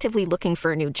aren't actively looking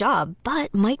for a new job,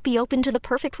 but might be open to the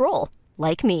perfect role,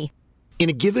 like me. In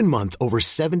a given month, over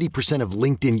 70% of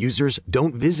LinkedIn users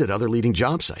don't visit other leading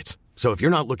job sites. So if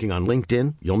you're not looking on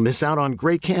LinkedIn, you'll miss out on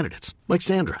great candidates like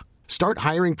Sandra. Start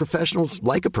hiring professionals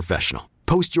like a professional.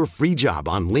 Post your free job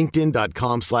on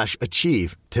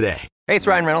linkedin.com/achieve today. Hey, it's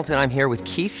Ryan Reynolds, and I'm here with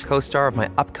Keith, co-star of my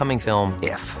upcoming film,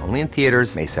 If, only in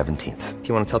theaters May 17th. Do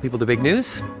you want to tell people the big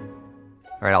news?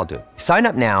 All right, I'll do it. Sign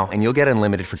up now and you'll get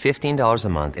unlimited for $15 a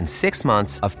month and 6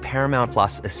 months of Paramount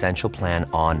Plus Essential Plan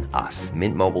on us.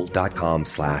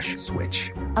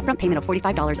 MintMobile.com/switch. Upfront payment of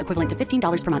 $45 equivalent to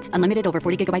 $15 per month. Unlimited over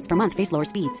 40 gigabytes per month. Face lower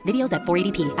speeds. Videos at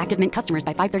 480p. Active Mint customers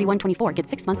by 531.24 get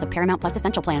 6 months of Paramount Plus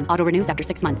Essential Plan. Auto renews after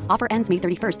 6 months. Offer ends May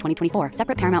 31st, 2024.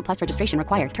 Separate Paramount Plus registration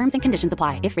required. Terms and conditions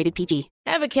apply if rated PG.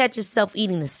 Ever catch yourself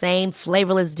eating the same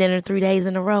flavorless dinner 3 days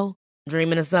in a row?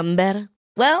 Dreaming of something better?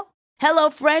 Well,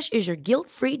 HelloFresh is your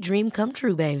guilt-free dream come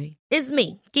true, baby. It's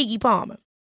me, Keke Palmer.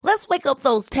 Let's wake up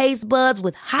those taste buds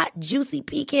with hot, juicy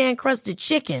pecan-crusted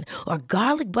chicken or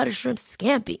garlic butter shrimp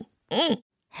scampi.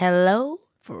 Hello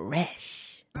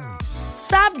Fresh.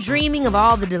 Stop dreaming of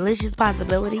all the delicious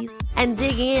possibilities and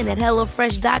dig in at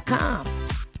HelloFresh.com.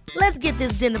 Let's get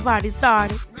this dinner party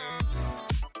started.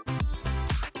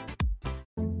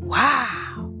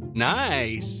 Wow.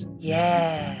 Nice.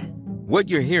 Yeah. What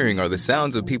you're hearing are the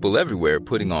sounds of people everywhere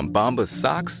putting on Bombas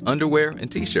socks, underwear,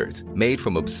 and T-shirts made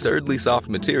from absurdly soft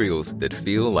materials that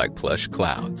feel like plush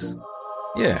clouds.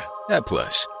 Yeah, that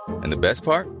plush. And the best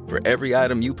part? For every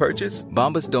item you purchase,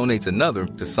 Bombas donates another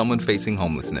to someone facing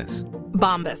homelessness.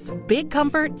 Bombas. Big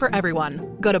comfort for everyone.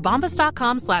 Go to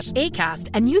bombas.com/ACAST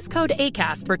and use code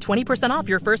ACAST for 20% off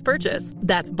your first purchase.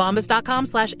 That's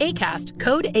bombas.com/ACAST.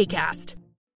 Code ACAST.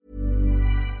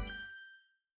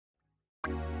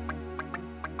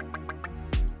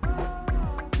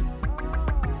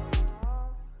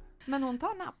 Men hon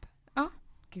tar napp. Ja.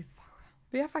 Gud vad skönt.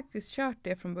 Vi har faktiskt kört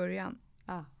det från början.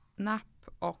 Ja. Napp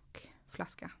och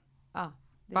flaska. Ja.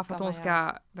 Bara för att hon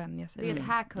ska vänja sig. Det är ett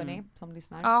hack, hörni, som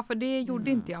lyssnar. Ja, för det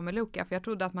gjorde inte jag med Luca. För jag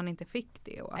trodde att man inte fick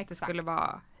det. Och att Exakt. det skulle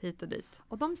vara hit och dit.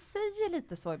 Och de säger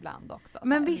lite så ibland också.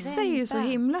 Men så här, vissa är ju så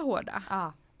himla hårda.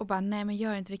 Ja. Och bara, nej men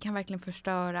gör inte det. Kan verkligen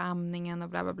förstöra amningen och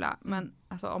bla bla bla. Men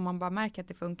alltså, om man bara märker att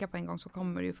det funkar på en gång så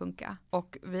kommer det ju funka.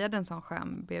 Och vi hade en sån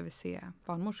skön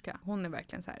BVC-barnmorska. Hon är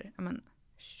verkligen så här, ja men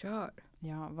kör.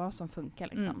 Ja, vad som funkar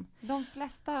liksom. De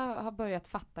flesta har börjat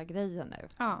fatta grejen nu.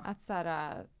 Ja. Att så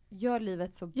här, gör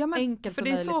livet så Ja, men, enkelt för som det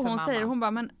är möjligt så för hon mamma. säger. Hon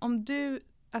bara, men om du,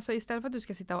 alltså istället för att du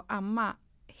ska sitta och amma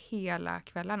hela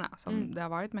kvällarna som det har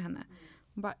varit med henne.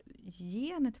 Hon bara,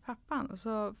 ge henne till pappan och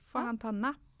så får han ta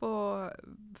napp och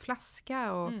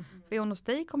flaska och för hon hos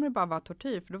dig kommer det bara vara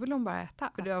tortyr för då vill hon bara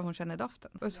äta för då hon känner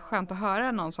doften. Och så skönt att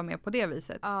höra någon som är på det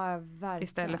viset. Ja, verkligen.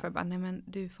 Istället för bara, nej men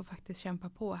du får faktiskt kämpa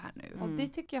på här nu. Och det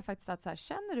tycker jag faktiskt att så här,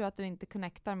 känner du att du inte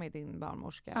connectar med din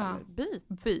barnmorska, eller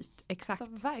byt, exakt. Så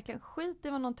verkligen, skit i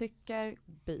vad någon tycker,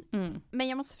 byt. Men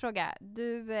jag måste fråga,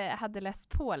 du hade läst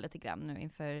på lite grann nu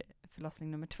inför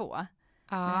förlossning nummer 2.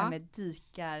 Det här med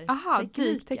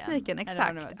dyktekniken,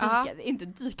 exakt. Inte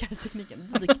dykartekniken,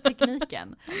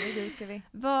 dyktekniken. Nu dyker vi.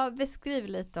 Beskriv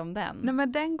lite om den. Nej,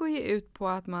 men den går ju ut på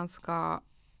att man ska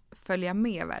följa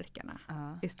med verkarna.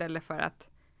 Istället för att,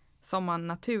 som man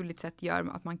naturligt sett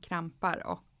gör, att man krampar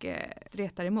och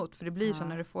retar emot. För det blir så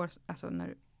när du får, alltså när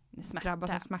du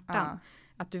drabbas av smärtan.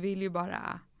 Att du vill ju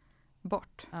bara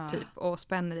bort, typ. Och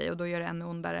spänner dig och då gör det ännu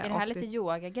ondare. Är det här lite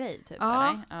yoga-grej, typ? Ja.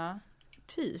 Eller? Ja.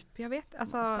 Typ, jag vet.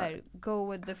 Alltså, så här,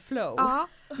 go with the flow. Ja,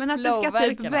 men att du ska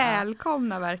typ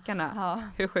välkomna verkarna. Ja.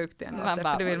 Hur sjukt det är låter,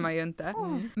 för det vill man ju inte.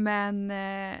 Men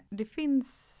det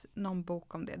finns någon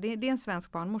bok om det. Det är en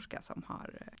svensk barnmorska som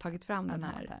har tagit fram den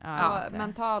här. Så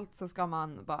mentalt så ska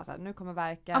man bara så här, nu kommer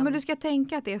verken. Ja, men du ska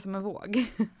tänka att det är som en våg.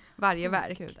 Varje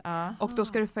verk. Gud. Och då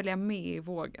ska du följa med i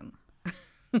vågen.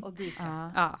 Och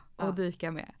dyka. Ja, och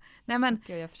dyka med. Nej, men,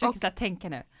 Gud, jag försöker så här tänka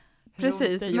nu.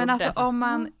 Precis, men alltså om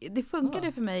man, det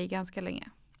funkade för mig ganska länge.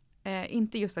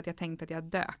 Inte just att jag tänkte att jag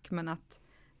dök, men att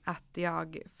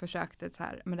jag försökte så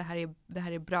här, men det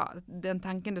här är bra. Den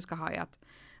tanken du ska ha är att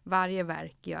varje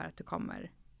verk gör att du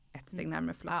kommer ett steg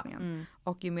närmare förlossningen.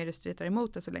 Och ju mer du stretar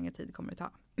emot det, så länge tid kommer det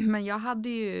ta. Men jag hade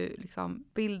ju liksom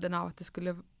bilden av att det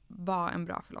skulle vara en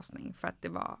bra förlossning för att det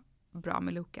var bra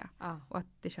med Luca. Och att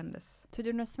det kändes... Tog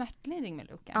du någon smärtlindring med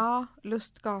Luca? Ja,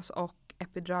 lustgas och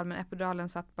epidural, men epiduralen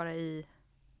satt bara i,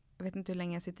 jag vet inte hur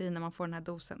länge jag sitter i när man får den här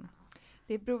dosen.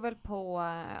 Det beror väl på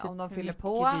typ om de fyller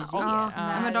på.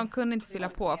 Nej, men de kunde inte fylla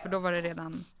på för då var det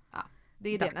redan det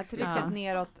är det, när trycket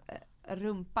neråt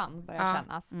rumpan börjar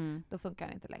kännas, då funkar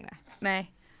det inte längre.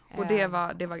 Nej, och det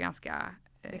var ganska...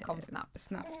 det kom snabbt.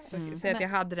 Så att jag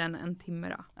hade den en timme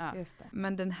då. Ja. Just det.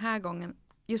 Men den här gången,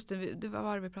 just det, vad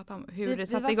var det vi pratade om? Hur det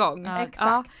satte igång. Ja,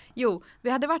 exakt. Jo, vi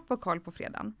hade varit på koll på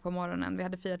fredagen på morgonen. Vi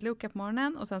hade firat Luca på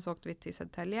morgonen och sen så åkte vi till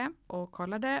Södertälje och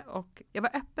kollade. Och jag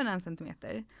var öppen 1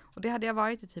 centimeter. Och det hade jag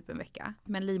varit i typ en vecka.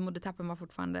 Men livmodertappen var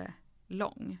fortfarande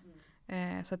lång.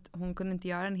 Så att hon kunde inte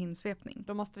göra en hinsvepning.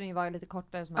 Då måste den ju vara lite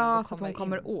kortare. Så så att hon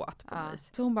kommer åt på vis.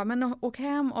 Så hon bara, men åk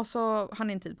hem och så har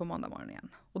ni en tid på måndag morgon igen.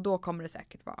 Och då kommer det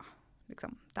säkert vara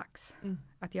liksom dags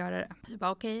att göra det. Vi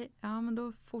bara okej, ja men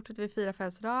då fortsätter vi fira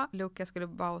födelsedag. Luca skulle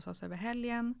vara hos oss över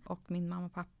helgen. Och min mamma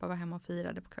och pappa var hemma och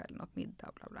firade på kvällen åt middag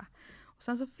och bla bla. Och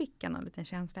sen så fick jag en liten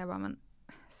känsla. Jag bara, men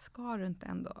ska du inte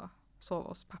ändå sova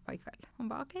hos pappa ikväll? Hon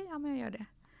bara okej, ja men jag gör det.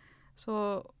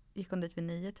 Så gick hon dit vid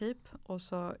 9 typ. Och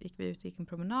så gick vi ut och gick en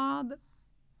promenad.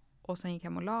 Och sen gick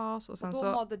hem och la oss. Och sen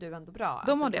då mådde du ändå bra?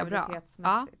 Då mådde jag bra.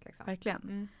 Ja, liksom.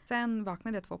 verkligen. Sen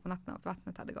vaknade jag 2 på natten och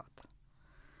vattnet hade gått.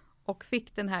 Och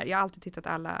fick den här, jag har alltid tyckt att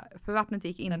alla, för vattnet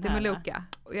gick inte med Luca.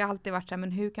 Och jag har alltid varit så här,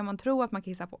 men hur kan man tro att man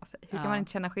kissar på sig? Hur kan man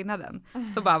inte känna skillnaden?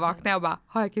 Så bara vaknade jag och bara,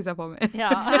 har jag kissat på mig?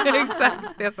 Ja. Exakt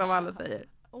det som alla säger.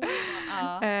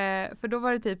 För då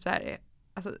var det typ så här,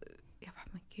 alltså, jag bara,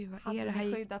 men gud vad är det här? Hade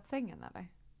ni skyddat sängen eller?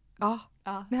 Ja,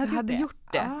 Ni jag hade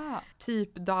gjort det.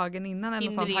 Typ dagen innan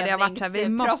eller något sånt hade jag varit så här, vi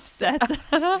måste.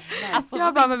 Alltså,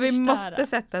 jag bara, men vi måste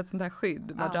sätta ett sånt här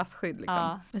skydd, madrassskydd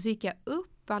liksom. Men så gick jag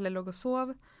upp, alla låg och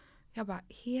sov. Jag bara,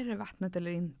 är det vattnet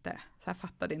eller inte? Så jag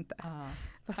fattade inte.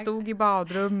 Jag stod i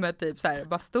badrummet typ så här,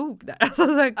 bara stod där. Alltså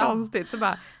så här konstigt. Så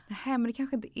bara, nej men det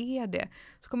kanske inte är det.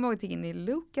 Så kom jag ihåg att jag gick in i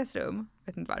Lukas rum,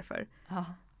 vet inte varför.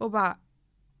 Och bara,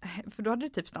 för då hade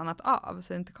det typ stannat av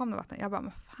så det inte kom något vatten. Jag bara,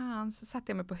 men fan, så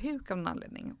satte jag mig på huk av någon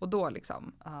anledning. Och då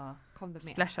liksom kom det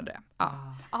mer. Splashade det.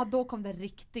 Då kom det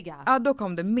riktiga. Ja, då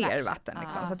kom det mer splashet. vatten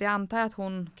liksom. Så att jag antar att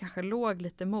hon kanske låg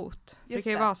lite mot. För det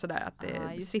kan ju vara sådär att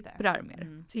det sipprar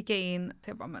mer. Så gick jag in, så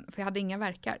jag bara, för jag hade inga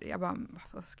verkar. Jag bara,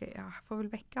 vad ska jag får väl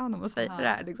väcka honom och säga det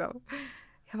här liksom.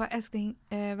 Jag bara, älskling,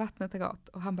 vattnet har gått.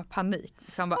 Och han bara panik.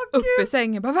 Liksom, han bara upp i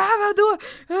sängen. Bara, vadå?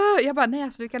 Jag bara, nej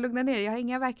alltså du kan lugna ner dig. Jag har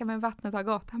inga verkar men vattnet har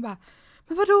gått. Han bara,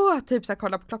 men vadå? Typ så här,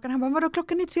 kolla på klockan. Han bara, vadå?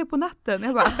 Klockan är 3 på natten.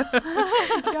 Jag bara,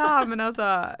 ja men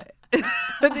alltså.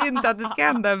 Det är inte att det ska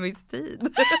hända en viss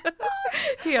tid.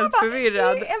 Helt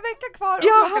förvirrad. Det är en vecka kvar.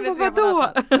 Ja, han bara, vadå?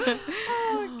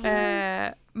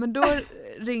 Men då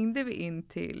ringde vi in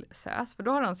till SÖS. För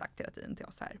då har de sagt hela tiden till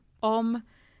oss här. Om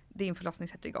din förlossning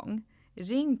sätter igång,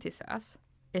 ring till SÖS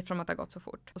eftersom att det har gått så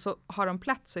fort. Och så har de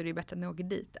plats så är det ju bättre att ni åker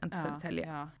dit än till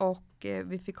Södertälje. Och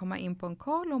vi fick komma in på en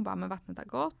koll och hon bara, men vattnet har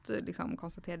gått. Liksom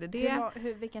konstaterade det.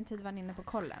 Vilken tid var ni inne på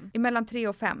kollen? Mellan 3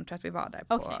 och 5 tror jag att vi var där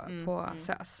på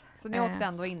SÖS. Så ni åkte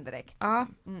ändå in direkt? Ja.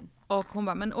 Och hon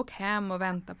bara, men åk hem och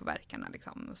vänta på verkarna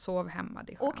liksom. Sov hemma,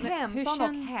 det är skönt. Åk hem, hur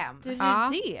kände du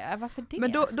det? Varför det?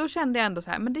 Men då kände jag ändå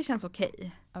så här, men det känns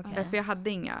okej. För jag hade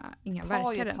inga verkar ännu.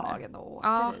 Ta ju tag och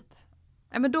åka dit.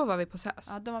 Ja, men då var vi på SÖS.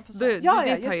 Ja, de var på SÖS.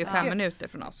 Det tar ju 5 minuter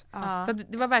från oss. Så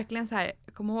det var verkligen så här,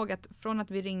 jag kommer ihåg att från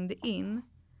att vi ringde in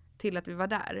till att vi var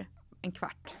där en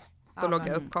kvart. Då låg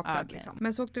jag uppkopplad liksom.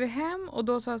 Men så åkte vi hem och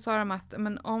då sa de att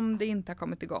men om det inte har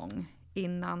kommit igång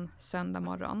innan söndag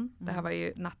morgon, det här var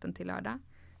ju natten till lördag,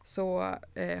 så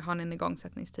har ni en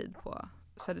igångsättningstid på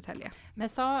Södertälje. Men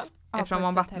eftersom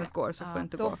om vattnet går så får det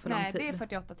inte gå för lång tid. Nej, det är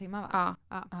 48 timmar va?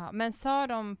 Ja. Men sa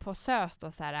de på SÖS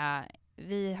då så här,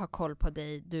 vi har koll på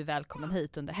dig, du är välkommen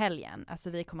hit under helgen. Alltså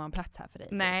vi kommer ha en plats här för dig.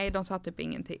 Nej, de sa typ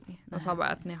ingenting. De sa bara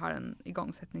att ni har en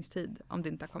igångsättningstid om det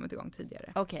inte har kommit igång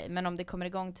tidigare. Okej, men om det kommer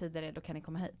igång tidigare då kan ni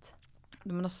komma hit?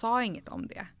 Men de sa inget om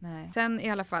det. Nej. Sen i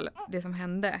alla fall, det som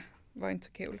hände var inte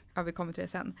så kul. Ja, vi kommer till det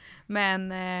sen.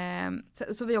 Men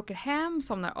så vi åker hem,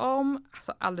 somnar om.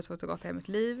 Alltså aldrig så gott i mitt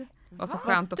liv. Det var så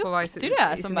skönt att få vara i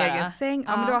sin egen säng.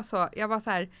 Ja, men det var så, jag var så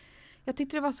här. Jag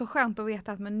tyckte det var så skönt att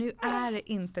veta att men nu är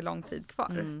det inte lång tid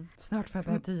kvar. Snart får jag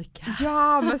börja dyka.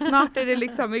 Ja, men snart är det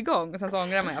liksom igång. Och sen så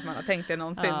ångar man att man har tänkt det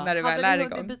någonsin när det väl är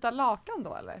igång. Hade du byta lakan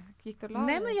då eller? Gick du lakan?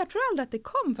 Nej, men jag tror aldrig att det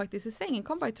kom faktiskt i sängen.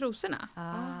 Kom bara i trosorna.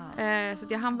 Så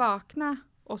att jag hann vakna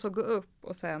och så gå upp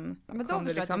och sen men kom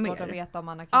det liksom mer. Svårt att veta om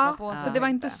man har kissat på sig. Så det var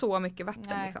inte så mycket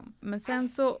vatten liksom. Men sen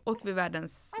så åt vi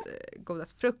världens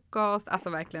godaste frukost. Alltså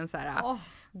verkligen så här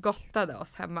gottade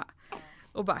oss hemma.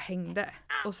 Och bara hängde.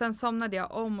 Och sen somnade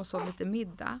jag om och sov lite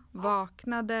middag.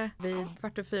 Vaknade vid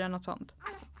 3:45 något sånt.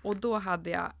 Och då hade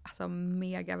jag alltså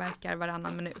mega verkar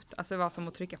varannan minut. Alltså det var som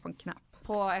att trycka på en knapp.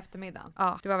 På eftermiddagen?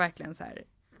 Ja, det var verkligen så här.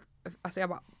 Alltså jag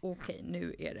bara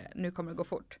okej, nu kommer det gå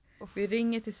fort. Vi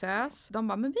ringer till SÖS. De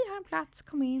bara, men vi har en plats,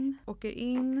 kom in. Åker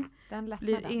in,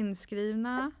 blir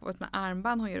inskrivna. Och ett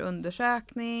armband, hon gör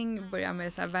undersökning. Börjar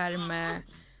med så här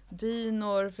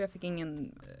värmedynor. För jag fick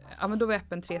ingen, men då var jag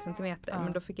öppen 3 centimeter.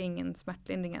 Men då fick jag ingen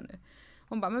smärtlindring ännu.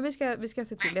 Hon bara, men vi ska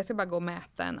se till. Jag ska bara gå och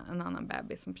mäta en annan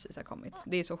bebis som precis har kommit.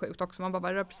 Det är så sjukt också. Man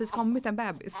bara, det har precis kommit en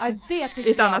bebis. Ja, det tyckte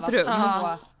i ett annat rum.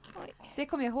 Det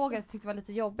kommer jag ihåg att jag tyckte var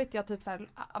lite jobbigt. Jag typ så här,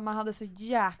 man hade så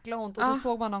jäkla ont. Och så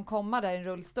såg man någon komma där i en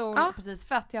rullstol. Och precis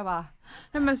fött. Jag bara...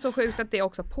 Nej, men så sjukt att det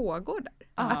också pågår där.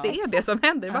 Att det är det som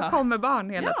händer. Det bara kommer barn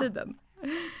hela tiden.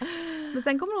 Men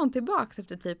sen kommer hon tillbaka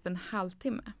efter typ en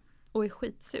halvtimme. Och är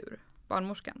skitsur.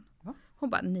 Barnmorskan. Hon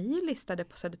bara, ni är listade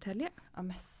på Södertälje. Ja,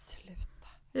 men sluta.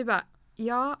 Vi bara,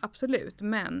 ja absolut,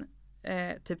 men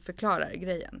typ förklarar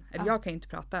grejen. Eller jag kan ju inte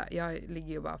prata, jag ligger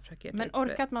ju bara och försöker. Men typ,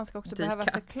 orkar att man ska också behöva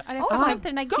förklara? Jag fattar inte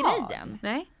den här grejen.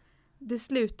 Nej, det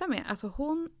slutar med, alltså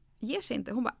hon ger sig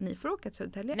inte. Hon bara, ni får åka till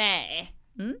Södertälje. Nej.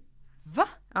 Va?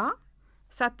 Ja,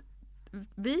 så att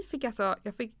vi fick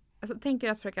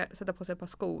tänker att försöka sätta på sig ett par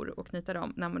skor och knyta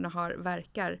dem när man har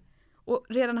verkar. Och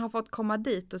redan har fått komma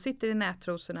dit och sitter i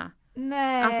nättrosorna.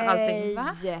 Nej. Alltså allting.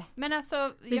 Va? Men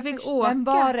alltså, Vi fick åka. Vem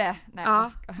var det? Nej,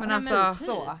 Ja, jag men ska- alltså.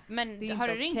 typ. så. Men Det är har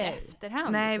inte du ringt okej.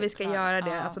 efterhand? Nej, vi ska göra det.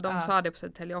 Ja. Alltså de sa det på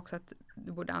Södertälje också att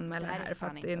du borde anmäla Det det här är här för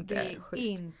fan att det inte inte Det är är schysst.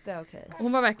 inte okej.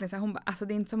 Hon var verkligen så här, hon bara, alltså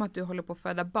det är inte som att du håller på att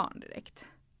föda barn direkt.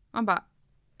 Man bara,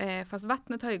 fast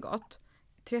vattnet har ju gått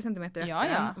 3 centimeter öppen,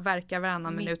 Ja. verkar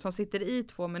varannan Mitt- minut som sitter i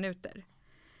 2 minuter.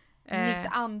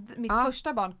 Mitt ja.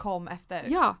 första barn kom efter.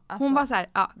 Ja, Alltså- hon var så här,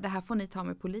 ja det här får ni ta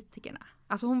med politikerna.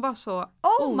 Alltså hon var så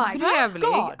Oh my otrevlig.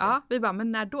 God! Ja, vi bara,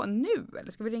 men när då? Nu?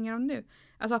 Eller ska vi ringa dem nu?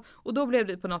 Alltså, och då blev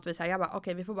det på något vis så här, jag bara,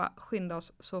 okej, vi får bara skynda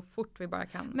oss så fort vi bara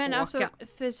kan Men åka. alltså,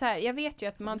 för så här, jag vet ju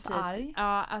att Så man du är så typ, arg?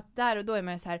 ja, att där och då är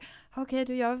man ju så här, okej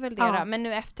du gör väl det Ja. då. Men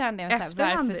nu efterhand är jag så här,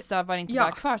 Efterhand- varför så var det inte Ja.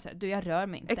 bara kvar så här, du jag rör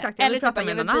mig inte. Exakt, jag vill Eller typ prata att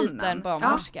jag med vill någon byta en annan.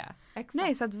 barnmorska. Exakt.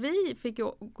 Nej, så att vi fick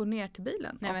ju gå ner till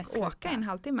bilen Nej, men och sluta. åka en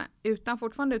halvtimme.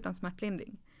 Fortfarande utan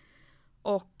smärtlindring.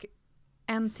 Och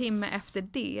en timme efter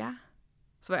det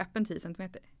så var det öppen 10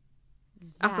 centimeter.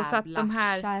 Alltså så att de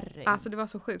här, kärring. alltså det var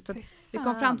så sjukt. Så att vi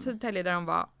kom fram till Södertälje där de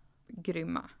var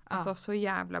grymma. Alltså så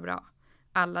jävla bra.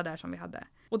 Alla där som vi hade.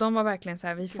 Och de var verkligen så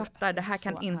här, vi fattar, det här så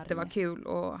kan inte arg. vara kul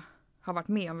att ha varit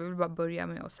med om. Vi vill bara börja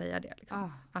med att säga det.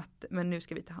 Liksom. Att, men nu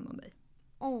ska vi ta hand om dig.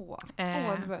 Åh, nu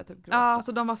börjar jag typ gråta. Ja,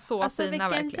 så de var så Alltså fina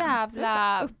vilken verkligen. Jag är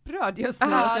jävla... så upprörd just nu.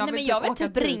 Ja, att jag nej, men vill jag vill åka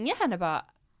typ dit. ringa henne bara.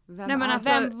 Vem Nej, men är- alltså,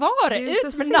 Vem var det? är ju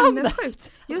Ut så med namnet!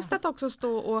 sinnessjukt. Just att också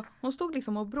stå och hon stod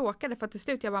liksom och bråkade för att till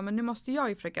slut jag bara, men nu måste jag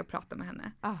ju försöka prata med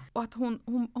henne. Och att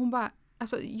hon bara,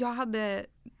 alltså jag hade,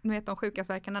 nu vet de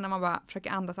sjukasverkarna när man bara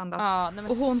försöker andas. Ja, nej,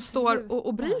 men och hon står sluta.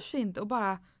 och bryr sig inte och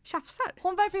bara tjafsar.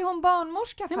 Varför är hon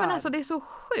barnmorska för? Nej men alltså det är så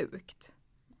sjukt.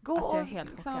 Gå Alltså, jag är och helt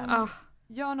liksom, chockad.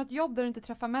 gör något jobb där du inte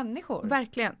träffar människor.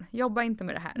 Verkligen, jobba inte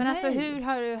med det här. Men alltså Nej. hur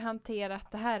har du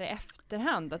hanterat det här i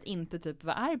efterhand? Att inte typ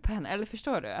vara arg på henne? Eller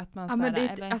förstår du? Att man Ja, men såhär,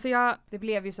 det, eller... alltså Det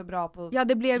blev ju så bra på... ja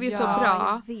det blev ju så Ja,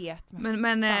 bra. jag vet.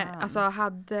 Men fan. alltså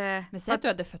hade, Men säg att du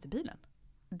hade fött i bilen.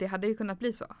 det hade ju kunnat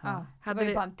bli så. Ja. Det Hade var ju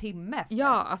det- bara en timme efter. Ja,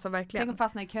 alltså verkligen. Tänk om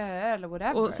fastna i köer eller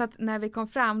whatever. Och så att när vi kom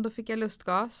fram då fick jag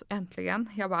lustgas äntligen.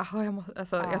 Jag bara,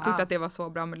 jag tyckte att det var så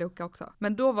bra med Luca också.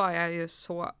 Men då var jag ju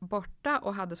så borta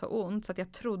och hade så ont så att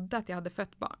jag trodde att jag hade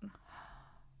fött barn.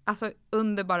 Alltså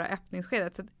under bara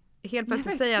öppningsskedet. Så att helt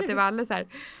plötsligt säger jag till Valle så här,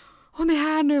 hon är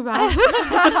här nu va?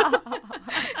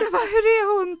 Jag bara, hur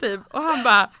är hon typ? Och han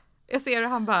bara, jag ser hur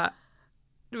han bara,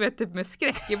 du vet typ med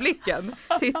skräck i blicken.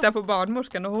 Tittar på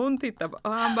barnmorskan och hon tittar på,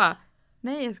 och han bara,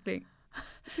 nej älskling.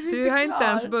 Du har inte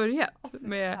ens börjat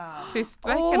med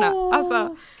krystvärkarna.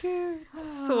 Alltså Gud.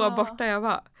 så borta jag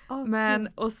var. Men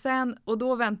Gud. och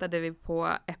då väntade vi på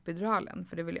epiduralen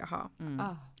för det ville jag ha.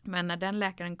 Ah. Men när den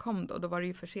läkaren kom då var det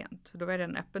ju för sent. Då var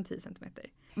den öppen 10 centimeter.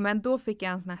 Men då fick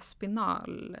jag en sån här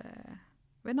spinal,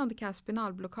 jag vet inte om det kallas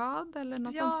spinalblockad eller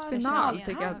något Ja, sånt. det Spinal känner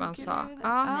tycker jag att man Gud. sa. Ja.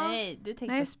 Ja, Nej, du tänkte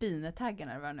Nej. på spinetaggen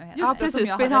eller vad det nu heter. Just ja det, som precis.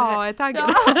 jag hade Spinaltaggen.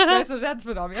 Ja, jag är så rädd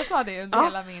för dem. Jag sa det under Ja.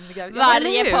 hela min graviditet.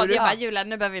 Varje eller hur? podd, jag Ja. bara Julia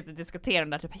nu behöver vi inte diskutera dem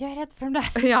där. Typ, jag är rädd för dem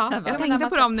där. Ja, Ja, jag men när tänkte man på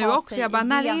ska dem nu ta också. sig Jag bara,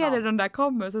 när är igenom. det de där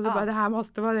kommer? Så Ja. bara, det här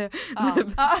måste vara det. Ja.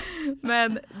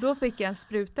 Men då fick jag en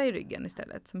spruta i ryggen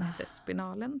istället som heter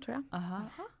spinalen tror jag. Aha.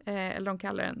 Eller de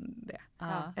kallar den det.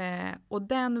 Ja. Och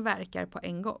den verkar på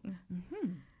en gång.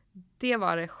 Mhm. Det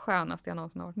var det skönaste jag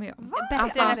någonsin har varit med om. Bättre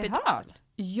Alltså- än epidural?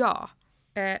 Ja,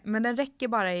 men den räcker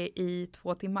bara i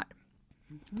 2 timmar.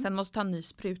 Sen måste ta en ny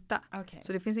spruta. Okej.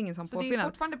 Så det finns ingen som Så det är påfyllnad.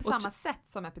 fortfarande på Och samma sätt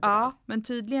som epidural? Ja, men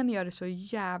tydligen gör det så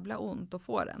jävla ont att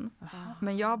få den.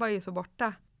 Men jag var ju så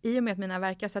borta. I och med att mina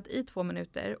verkar satt i 2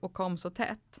 minuter och kom så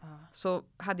tätt så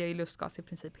hade jag ju lustgas i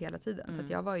princip hela tiden. Så att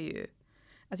jag var ju,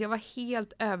 alltså jag var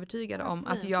helt övertygad om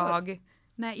att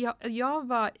jag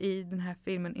var i den här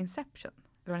filmen Inception.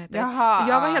 Eller vad den heter. Jaha.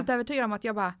 Jag var helt övertygad om att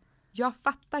jag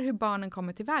fattar hur barnen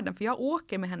kommer till världen för jag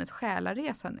åker med hennes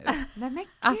själaresa nu. Nej, men gud.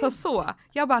 Alltså så.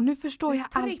 Jag bara, nu förstår jag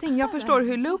allting. Jag förstår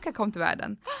hur Luca kom till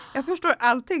världen. Jag förstår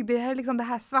allting. Det här är liksom det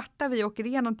här svarta vi åker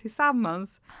igenom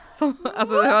tillsammans. Som,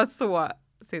 alltså det var så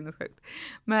sinnessjukt.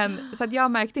 Men så att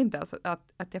jag märkte inte alltså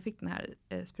att jag fick den här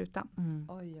sprutan.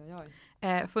 Oj, oj,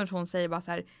 oj. Förrän hon säger bara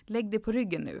så här, lägg dig på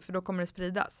ryggen nu för då kommer det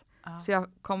spridas. Så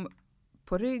jag kom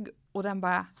på rygg och den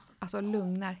bara alltså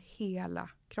lugnar hela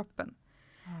kroppen.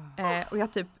 Och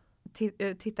jag typ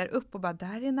tittar upp och bara,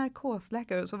 där är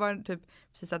narkosläkare. Och så var det typ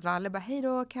precis att Valle bara, hej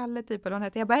då Kalle, typ. Och de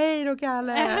hette, jag bara, hej då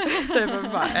Kalle. Typ,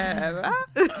 och bara, va?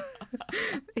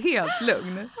 Helt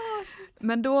lugn.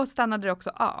 Men då stannade det också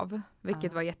av,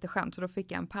 vilket var jätteskönt. Så då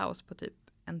fick jag en paus på typ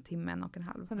 1 timme,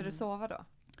 1,5. Kunde du sova då?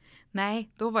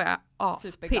 Nej, då var jag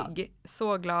Superglad. aspigg.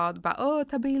 Så glad. Bara,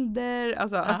 ta bilder.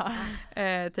 Alltså,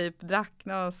 typ drack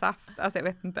någon saft. Alltså jag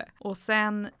vet inte. Och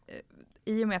sen,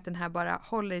 i och med att den här bara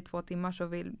håller i 2 timmar så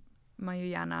vill man ju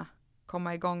gärna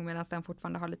komma igång medan den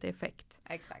fortfarande har lite effekt.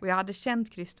 Exakt. Och jag hade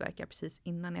känt krystvärkar precis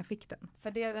innan jag fick den.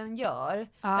 För det den gör,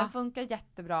 den funkar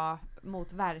jättebra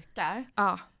mot värkar.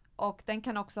 Ja. Och den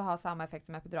kan också ha samma effekt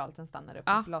som epidural, den stannar upp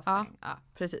i förlossning. Ja,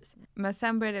 precis. Men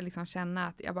sen började jag liksom känna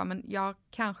att jag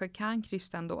kanske kan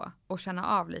krysta ändå och känna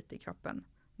av lite i kroppen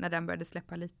när den började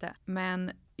släppa lite.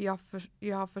 Men jag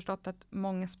har förstått att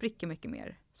många spricker mycket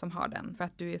mer som har den för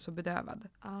att du är så bedövad.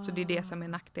 Så det är det som är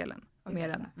nackdelen med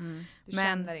den. Du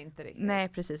känner inte riktigt. Nej,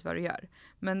 precis vad du gör.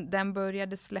 Men den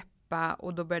började släppa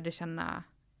och då började jag känna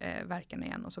värken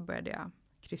igen och så började jag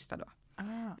krysta då.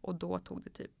 Och då tog det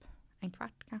typ en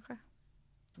kvart kanske.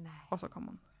 Nej. Och så kom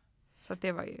hon. Så att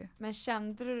det var ju... Men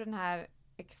kände du den här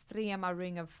extrema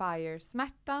ring of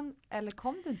fire-smärtan eller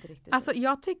kom du inte riktigt? Alltså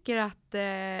jag tycker att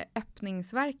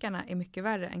öppningsverkarna är mycket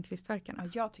värre än krystvärkarna. Ja,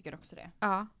 jag tycker också det.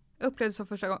 Ja, jag upplevde så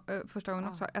första gången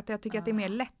också. Att jag tycker att det är mer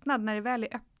lättnad när det väl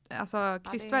är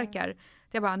krystvärkar.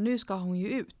 Jag bara, nu ska hon ju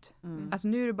ut. Alltså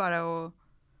nu är det bara att...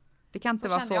 Det kan inte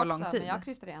vara så lång tid. Men jag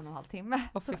krystade 1,5 timme.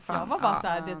 Så jag var bara så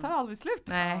här, det tar aldrig slut.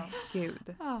 Nej,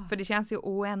 gud. För det känns ju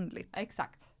oändligt.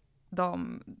 Exakt.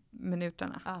 De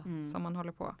minuterna som man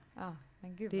håller på.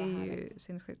 Men gud, det är ju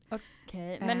sinnessjukt.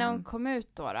 Okej, men när hon kom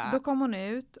ut då? Då kom hon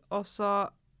ut och så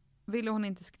ville hon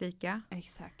inte skrika.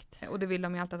 Exakt. Och det vill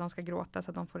de ju alltid att de ska gråta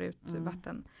så att de får ut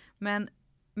vatten. Men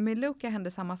med Luca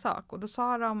hände samma sak. Och då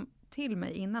sa de till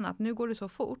mig innan att nu går det så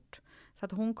fort. Så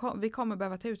att vi kommer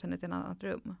behöva ta ut henne till ett annat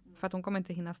rum. För att hon kommer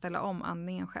inte hinna ställa om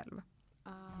andningen själv.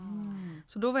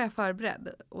 Så då var jag förberedd.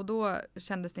 Och då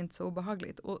kändes det inte så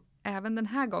obehagligt. Och även den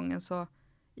här gången så,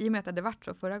 i och med att det hade varit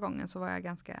så förra gången, så var jag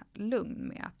ganska lugn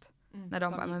med att när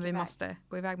de bara, men vi måste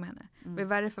gå iväg med henne. Det var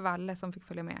värre för Valle som fick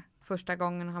följa med. Första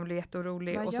gången han blev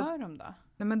jätteorolig. Vad och så, gör de då?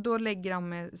 Nej, men då lägger de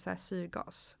med så här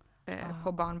syrgas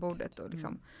på barnbordet. Och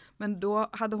liksom. Men då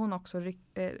hade hon också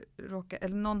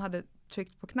någon hade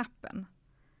tryckt på knappen.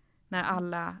 När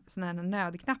alla, sån här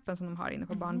nödknappen som de har inne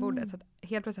på barnbordet. Så att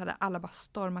helt plötsligt hade alla bara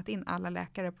stormat in, alla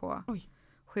läkare på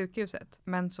sjukhuset.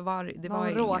 Men så var det var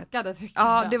ju råkade trycka.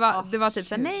 Ja, det var typ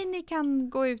såhär, nej ni kan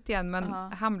gå ut igen. Men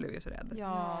han blev ju så rädd.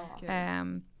 Ja,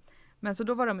 men så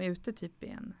då var de ute typ i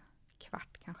en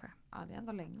kvart kanske. Ja, det är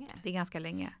ändå länge. Det är ganska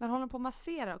länge. Men håller på att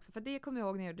massera också. För det kommer jag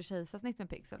ihåg när jag gjorde kejsarsnitt med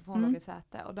Pixel. För hon låg i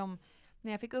säte. Och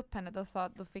när jag fick upp henne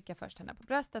då fick jag först henne på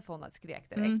bröstet för hon skrek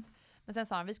direkt. Men sen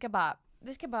sa de,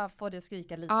 vi ska bara få det att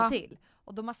skrika lite till.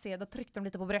 Och då tryckte de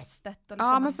lite på bröstet. Och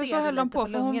liksom men för så höll de på.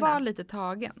 För hon var lite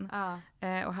tagen.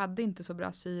 Och hade inte så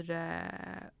bra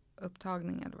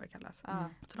syreupptagning eller vad det kallas.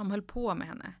 Så de höll på med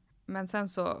henne. Men sen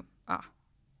så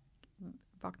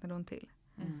vaknade hon till.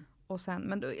 Och sen,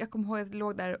 men då, jag kommer ihåg att jag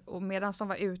låg där och medan de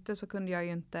var ute så kunde jag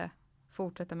ju inte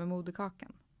fortsätta med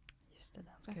moderkakan. Just det,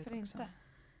 varför inte?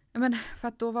 Men för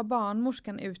att då var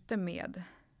barnmorskan ute med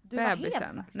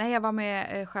bebisen. Nej, jag var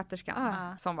med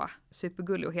sköterskan som var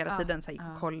supergullig och hela tiden så gick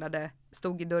och kollade,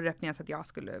 stod i dörröppningen så att jag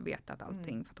skulle veta att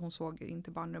allting, för att hon såg ju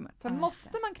inte barnrummet. För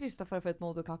måste man krysta för att få ut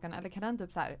moderkakan eller kan den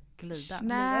typ så här glida?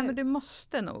 Nej, men du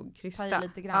måste nog krysta.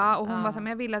 Lite grann. Ja, och hon var så här,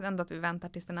 men jag vill ändå att vi väntar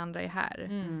tills den andra är här.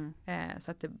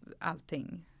 Så att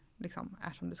allting liksom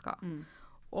är som det ska.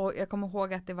 Och jag kommer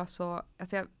ihåg att det var så,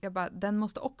 alltså jag bara, den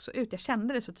måste också ut. Jag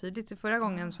kände det så tydligt. Förra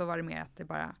gången så var det mer att det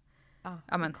bara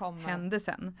hände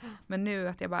sen. Men nu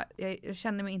att jag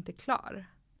känner mig inte klar.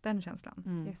 Den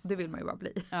känslan. Det vill man ju bara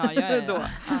bli. Då.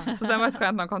 Så sen var det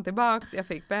skönt när de kom tillbaks. Jag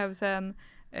fick bebisen,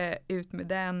 ut med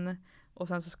den. Och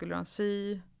sen så skulle de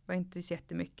sy. Det var inte så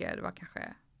jättemycket. Det var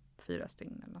kanske 4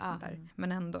 stygn eller något sånt där.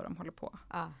 Men ändå de håller på.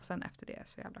 Och sen efter det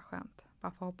så jävla skönt.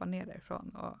 Bara få hoppa ner därifrån.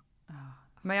 Och,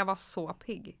 men jag var så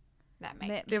pigg. Nej,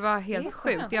 men det var helt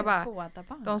sjukt.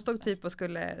 De stod typ och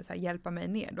skulle så här, hjälpa mig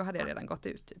ner. Då hade jag redan gått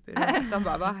ut. Typ, de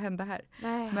bara, vad hände här?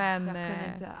 Nej, men, jag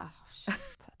kunde inte.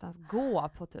 Att ens gå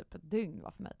på typ ett dygn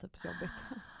var för mig typ jobbigt.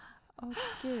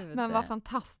 Gud. Men vad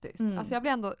fantastiskt. Alltså jag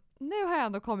blir ändå, nu har jag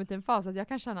ändå kommit till en fas att jag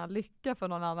kan känna lycka för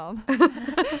någon annan.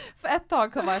 För ett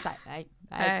tag var jag såhär, nej,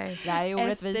 det här är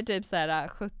orättvist. Efter typ såhär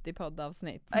 70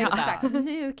 poddavsnitt. Ja, exakt.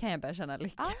 Nu kan jag börja känna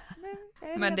lycka.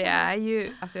 Men det är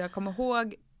ju, alltså jag kommer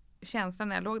ihåg känslan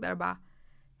när jag låg där och bara,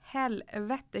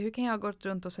 helvete, hur kan jag ha gått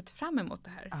runt och sett fram emot det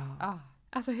här?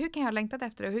 Alltså hur kan jag ha längtat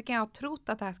efter det? Hur kan jag ha trott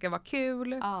att det här ska vara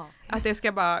kul? Att det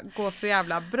ska bara gå så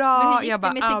jävla bra. Men hur gick jag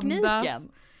bara det med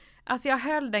tekniken? Alltså jag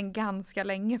höll den ganska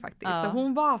länge faktiskt. Så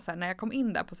hon var så här, när jag kom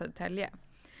in där på Södertälje.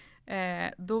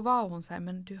 Då var hon så här,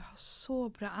 men du har så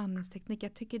bra andningsteknik.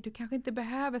 Jag tycker du kanske inte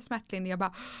behöver smärtlindring. Jag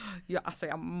bara, alltså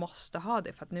jag måste ha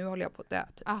det för att nu håller jag på att dö.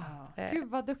 Typ. Gud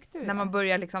vad duktig du är. När man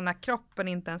börjar liksom, när kroppen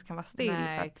inte ens kan vara still.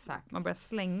 Nej, för att exakt. man börjar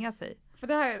slänga sig. För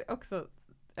det här är också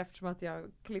eftersom att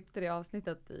jag klippte det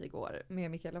avsnittet igår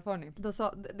med Michaela Forni. Då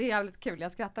sa, det är jävligt kul,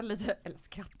 jag skrattade lite, eller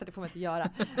skrattade, det får man inte göra.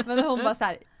 Men hon bara så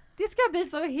här: det ska bli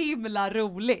så himla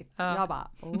roligt. Ja. Jag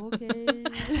bara, okej.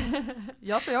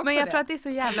 Jag säger också Men jag det. tror att det är så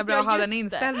jävla bra att ha den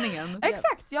inställningen.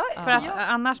 Exakt, För att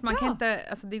annars man kan inte,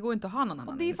 alltså det går inte att ha någon annan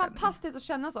och det är inställning. fantastiskt att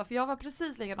känna så, för jag var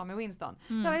precis likadan med Winston.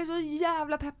 Jag var så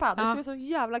jävla peppad, det skulle bli så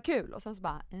jävla kul. Och sen så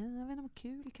bara, jag vet inte om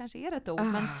kul kanske är rätt ord,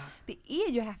 men det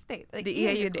är ju häftigt. Det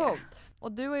är ju coolt.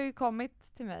 Och du har ju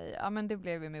kommit till mig, ja men det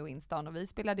blev ju med Winston och vi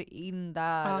spelade in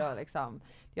där och liksom.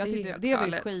 Jag tyckte det var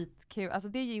ju skitkul, alltså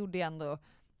det gjorde ju ändå,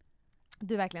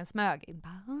 du verkligen smög in.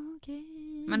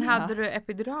 Okay. Men hade du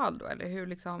epidural då eller hur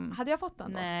liksom? Hade jag fått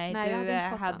den då? Nej,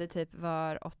 du hade typ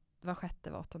var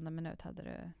 8:e minut hade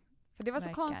du. För det var så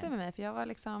konstigt med mig, för jag var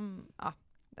liksom,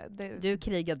 du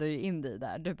krigade ju in dig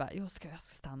där. Du bara, jag ska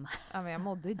stanna. Ja, men jag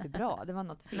mådde inte bra. Det var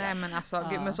något fel. Nej men alltså,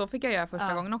 gud, men så fick jag göra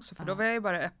första gången också. För då var jag ju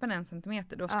bara öppen 1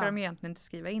 centimeter. Då ska de egentligen inte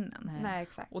skriva in en. Nej,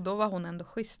 exakt. Och då var hon ändå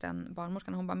schysst, den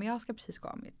barnmorskan. Hon bara, men jag ska precis gå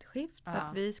av mitt skift. Så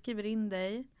att vi skriver in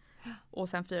dig. Och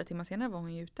sen 4 timmar senare var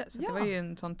hon ju ute. Så det var ju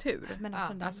en sån tur. Men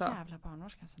alltså den jävla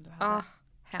barnmorskan som du hade. Ja,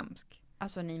 hemsk.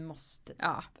 Alltså ni måste typ.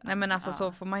 Ja, nej men alltså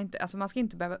så får man inte, alltså man ska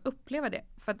inte behöva uppleva det.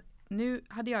 För att nu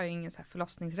hade jag ju ingen så här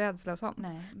förlossningsrädsla och sånt.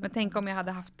 Nej, men tänk om jag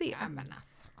hade haft det. Ja, men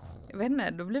alltså. Jag vet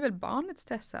inte, då blir väl barnet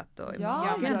stressat och ja,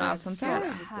 magen och allt sånt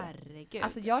där. Herregud.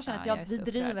 Alltså jag känner att vi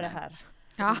driver det här.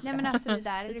 Ja. Nej men alltså det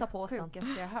där är det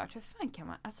sjukaste jag har hört. Hur fan kan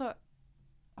man, alltså.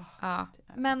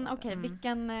 Men okej,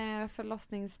 vilken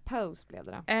förlossningspose blev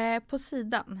det då? På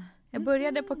sidan. Jag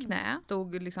började på knä,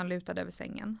 stod liksom lutad över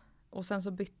sängen. Och sen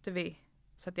så bytte vi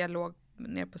så att jag låg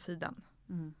ner på sidan.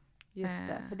 Just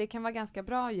det, för det kan vara ganska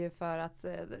bra ju för att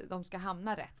de ska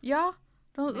hamna rätt. Ja,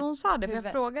 de sa det, för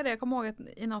jag frågade, jag kommer ihåg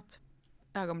att i något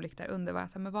ögonblick där under var jag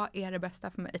så här, men vad är det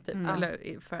bästa för mig? Typ?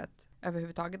 Eller för att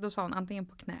överhuvudtaget, då sa hon antingen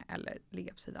på knä eller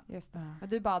ligga på sidan. Just det. Men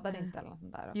du badade inte eller något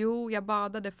sånt där? Också. Jo, jag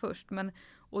badade först, men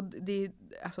och det,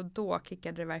 alltså då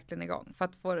kickade det verkligen igång. För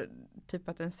att få typ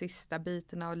att den sista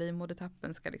biten av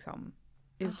livmodertappen ska liksom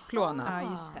utplånas.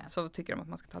 Ja, just det. Så tycker de att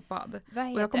man ska ta ett bad. Vad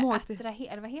heter och jag kommer ihåg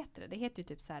vad heter det? Det heter ju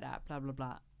typ så här bla bla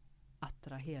bla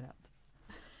attraherad.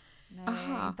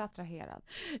 Nej, inte attraherad.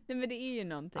 Nej men det är ju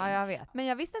någonting. Ja, jag vet. Men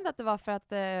jag visste inte att det var för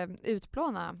att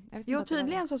utplåna. Jo,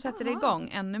 tydligen så sätter det igång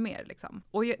ännu mer liksom.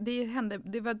 Och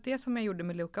det var det som jag gjorde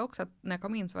med Luca också. Att när jag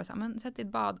kom in så var jag så här, men sätt i ett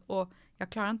bad. Och jag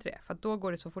klarar inte det, för att då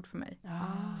går det så fort för mig.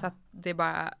 Så att det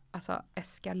bara alltså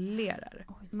eskalerar.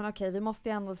 Men okej, vi måste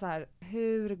ju ändå så här,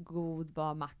 hur god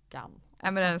var mackan?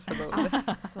 Nej men den är så god.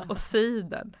 Alltså. Och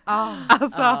siden.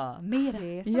 Alltså.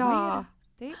 Mer. Ja.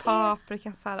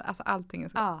 Paprikan, alltså allting är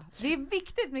så gott. Det är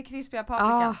viktigt med krispiga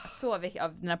paprika. Så viktigt,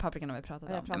 den här paprikan har vi pratat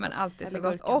om. Ja, men allt är så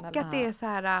gott. Och att det är så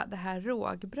här, det här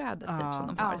rågbrödet typ som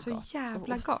de har. Så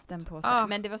jävla gott. På sig.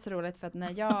 Men det var så roligt för att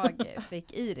när jag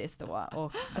fick Iris då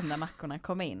och de där mackorna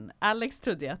kom in. Alex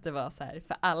trodde ju att det var så här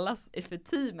för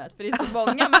teamet. För det är så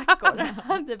många mackor.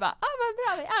 Han typ bara,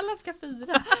 vad bra, alla ska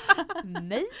fira.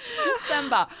 Nej. Sen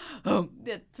bara,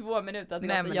 det är 2 minuter att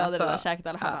jag hade redan käkat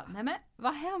alla. Han bara, nej men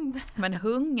vad hände? Men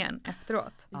hungern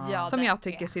efteråt. Som jag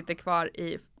tycker sitter kvar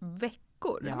i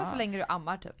veckor. Ja, men så länge du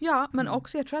ammar typ. Ja, men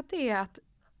också jag tror att det är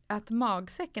att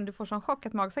magsäcken, du får sån chock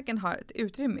att magsäcken har ett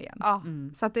utrymme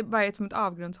igen. Så att det bara är som ett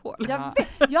avgrundshål. Jag har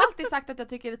alltid sagt att jag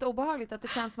tycker det är lite obehagligt att det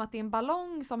känns som att det är en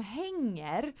ballong som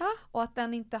hänger och att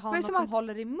den inte har något som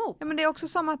håller emot. Ja, men det är också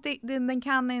som att den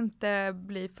kan inte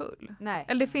bli full. Nej.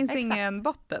 Eller det finns ingen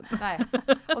botten. Nej.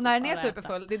 Och när den är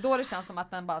superfull, det är då det känns som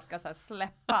att den bara ska så här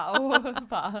släppa och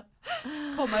bara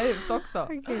komma ut också.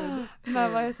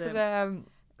 Men vad heter det?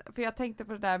 För jag tänkte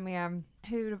på det där med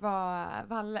hur var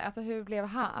Valle, alltså hur blev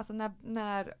han, alltså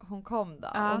när hon kom då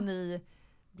och ni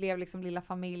blev liksom lilla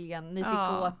familjen, ni fick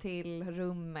gå till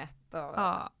rummet och...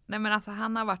 Nej men alltså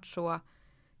han har varit så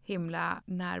himla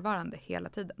närvarande hela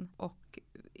tiden och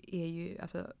är ju,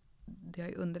 alltså det har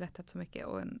ju underlättat så mycket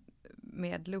och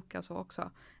med Luca och så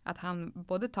också, att han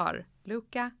både tar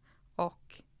Luca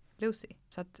och Lucy,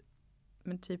 så att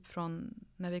men typ från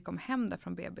när vi kom hem där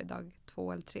från BB dag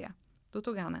 2 eller 3. Då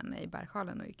tog han henne i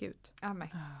bärsjalen och gick ut. Ja, men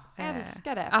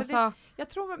älskar det. Alltså, jag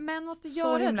tror män måste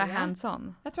göra det. Så himla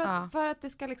hands-on. Jag tror att för att det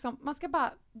ska liksom, man ska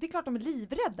bara, det är klart de är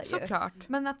livrädda ju. Såklart.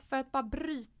 Men att för att bara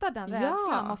bryta den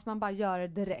rädslan måste man bara göra det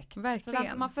direkt. Verkligen.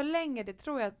 För att man förlänger det,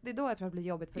 tror jag, det är då jag tror det blir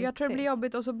jobbigt på Jag tror det blir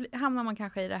jobbigt och så hamnar man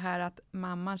kanske i det här att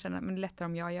mamman känner att det är lättare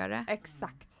om jag gör det.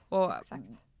 Exakt. Och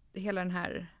hela den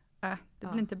här, det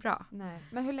blir inte bra. Nej.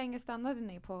 Men hur länge stannade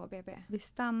ni på BB? Vi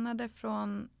stannade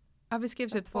från... Ja, vi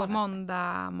skrevs ut på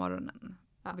måndag morgonen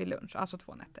vid lunch, alltså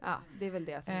 2 nätter. Ja, det är väl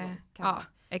det som kan vara.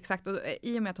 Exakt. Och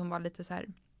i och med att hon var lite så här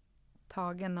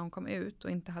tagen när hon kom ut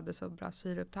och inte hade så bra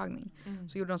syreupptagning.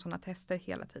 Så gjorde de sådana tester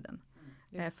hela tiden.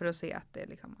 För att se att det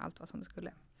liksom, allt var som det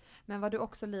skulle. Men var du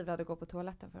också livrädd att gå på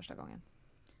toaletten första gången?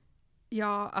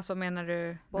 Ja, alltså menar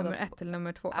du nummer 1 eller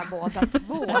nummer 2? Ja, båda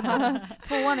 2.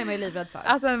 2:an är man ju livrädd för.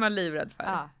 Alltså är man livrädd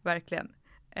för, verkligen.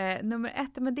 Nummer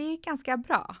 1, men det är ganska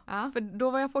bra. För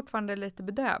då var jag fortfarande lite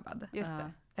bedövad. Just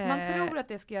det. Man tror att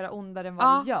det ska göra ondare än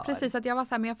vad det gör. Ja, precis. Att jag var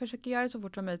så här, men jag försöker göra det så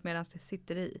fort som möjligt medan det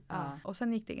sitter i. Och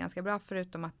sen gick det ganska bra,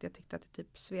 förutom att jag tyckte att det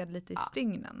typ sved lite i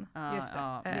stygnen. Just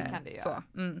det, det kan det göra.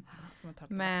 Så.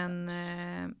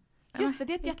 Men... Just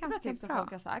det är ett jättebra tips som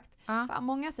folk har sagt. För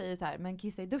många säger så här, men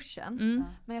kissa i duschen.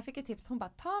 Men jag fick ett tips, hon bara,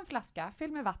 ta en flaska,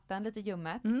 fyll med vatten, lite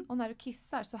ljummet. Och när du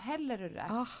kissar så häller du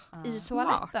det i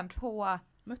toaletten på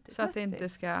muttis. Så att det inte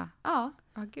ska... Ja.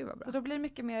 Gud vad bra. Så då blir det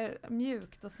mycket mer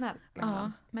mjukt och snällt.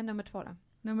 Liksom. Men nummer 2 då?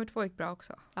 Nummer 2 gick bra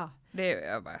också.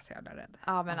 Jag var så jävla rädd.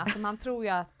 Ja, men alltså man tror ju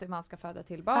att man ska föda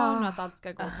till barn och att allt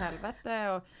ska gå åt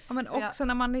helvete. Och, men också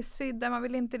när man är sydd där man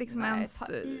vill inte liksom ens...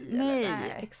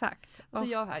 Nej, exakt. Så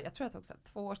jag tror att också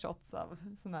 2 shots av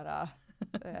sån här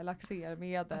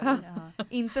laxermedel.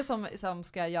 Inte som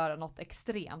ska göra något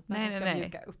extremt, men som ska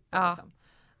mjuka upp. Liksom.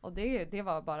 Och det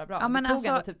var bara bra. Det tog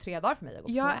ändå typ 3 dagar för mig att gå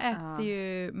på. Jag äter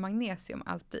ju magnesium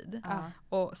alltid.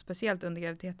 Och speciellt under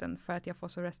graviditeten för att jag får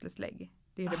så restless leg.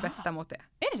 Det är ju det bästa mot det.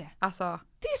 Är det? Alltså,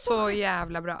 det är så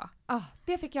jävla bra.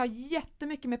 Det fick jag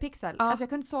jättemycket med Pixel. Alltså jag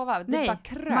kunde inte sova. Det bara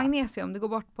kröp. Magnesium, det går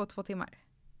bort på 2 timmar.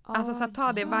 Alltså så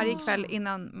ta det varje kväll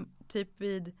innan typ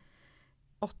vid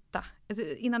 8. Alltså,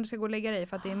 innan du ska gå och lägga dig,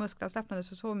 för att det är muskelavslappnande,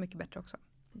 så sover mycket bättre också.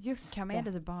 Just kan man ge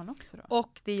det till barn också då?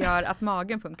 Och det gör att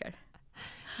magen funkar.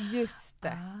 Just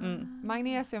det.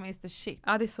 Magnesium is the shit.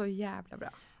 Ja, det är så jävla bra.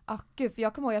 Gud, för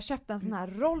jag kommer ihåg, jag köpte en sån här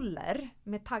roller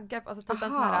med taggar, alltså typ en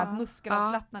sån här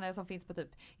muskelavslappnande som finns på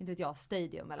typ, inte vet jag,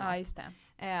 Stadium eller just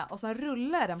det. Och sen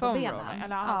rullar den på benen.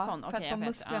 Eller sån. För att få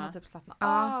musklerna typ slappna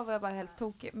var jag bara helt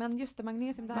tokig. Men just det,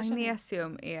 magnesium, det här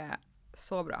magnesium är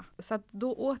så bra. Så att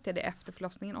då åt jag det efter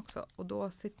förlossningen också. Och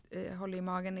då håller ju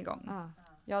magen igång.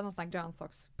 Jag har någon sån här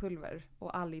grönsakspulver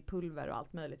och algpulver och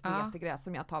allt möjligt med vetegräs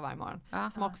som jag tar varje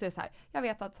morgon. Som också är så här, jag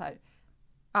vet att så här,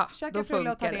 käka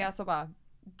frulle och ta det så bara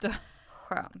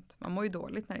skönt. Man mår ju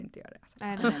dåligt när det inte gör det. Alltså.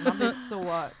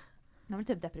 Nej, man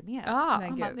blir typ deprimerad.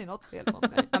 Men det är något fel på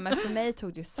mig. Men för mig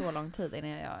tog det ju så lång tid innan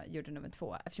jag gjorde nummer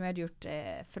 2. Eftersom jag hade gjort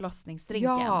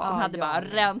förlossningsdrinken som hade bara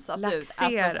rensat ut.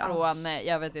 Alltså från,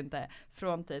 jag vet inte,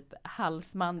 från typ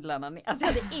halsmandlarna. Alltså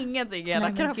jag hade ingenting i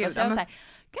hela kroppen. Så jag var såhär,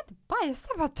 kan inte bajsa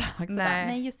på ett tag. Så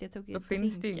nej, just det, jag tog ju då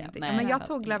finns det ju ingenting. Men jag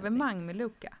tog lavemang med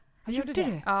Luca. Gjorde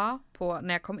du? Ja,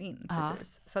 när jag kom in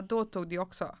precis. Så då tog det ju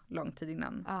också lång tid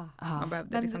innan man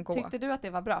behövde men liksom gå. Tyckte du att det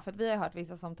var bra? För att vi har hört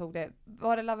vissa som tog det.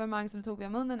 Var det lavemang som du tog via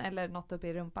munnen eller något uppe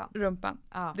i rumpan? Rumpan.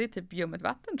 Det är typ ljummet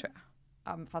vatten tror jag.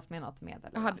 Ja, fast med något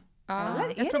medel.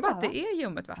 Jag tror bara att det är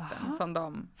ljummet vatten som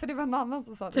de... För det var en annan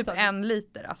som sa typ 1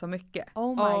 liter, alltså mycket.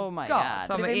 Oh my god.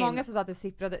 För det var många som sa att det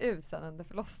sipprade ut sen under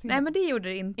förlossningen. Nej, men det gjorde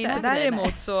det inte.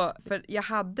 Däremot så, för jag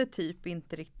hade typ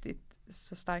inte riktigt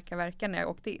så starka verkar när jag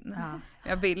åkte in.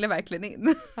 Jag ville verkligen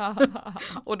in.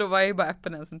 Och då var jag ju bara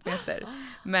öppen 1 centimeter.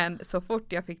 Men så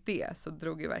fort jag fick det så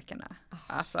drog ju verkarna.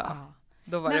 Alltså,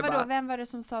 då var men det bara... Vem var det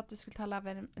som sa att du skulle ta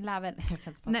laven?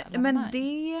 Nej, men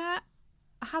det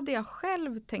hade jag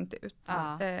själv tänkt ut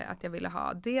att jag ville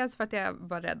ha. Dels för att jag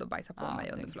var rädd att bajsa på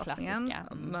mig under förlossningen.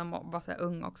 Man var så här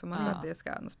ung också, man tror att det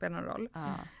ska spela någon roll.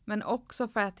 Men också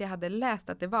för att jag hade läst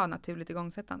att det var naturligt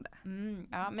igångsättande.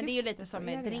 Men det är ju lite som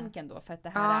med drinken då, för att det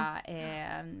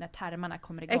här när tarmarna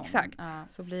kommer igång. Exakt,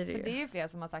 så blir det ju. För det är ju fler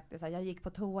som har sagt det så här, jag gick på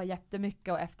toa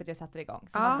jättemycket och efter det satte det igång.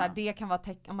 Så man, så här, det kan vara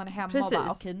om man är hemma och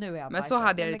bara, okej, nu är jag men så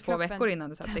hade jag det 2 veckor innan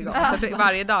det satte igång. Så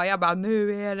varje dag jag bara,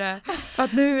 nu är det, för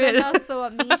att nu är det.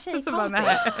 Alltså, min tjejkompis.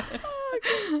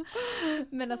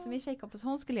 Men alltså min tjejkompis,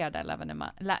 hon skulle göra det lavemang.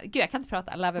 Gud, jag kan inte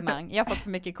prata lavemang. Jag har fått för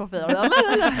mycket koffein.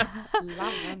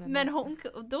 Men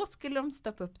då skulle de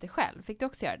stoppa upp det själv. Fick du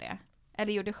också göra det?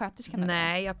 Eller gjorde sköterskan det?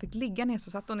 Nej, jag fick ligga ner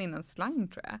så satt hon in en slang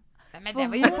tror jag. Nej, men det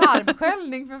var ju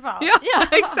tarmsköljning för fan. Ja,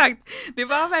 exakt. Det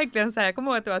var verkligen så här, jag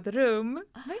kommer ihåg att det var ett rum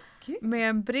med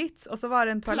en brits och så var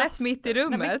det en toalett mitt i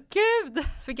rummet. Nej, men gud!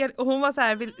 Så fick jag, och hon var så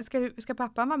här, ska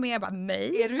pappa vara med? Jag bara,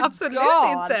 nej, är du absolut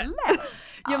galen? inte.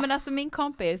 Ja, men alltså min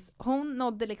kompis, hon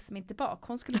nådde liksom inte bak.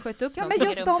 Hon skulle skjuta upp men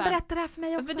just de berättade det här för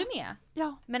mig också. Var du med?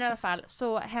 Ja. Men i alla fall,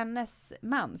 så hennes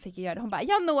man fick ju göra det. Hon bara,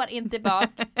 jag når inte bak.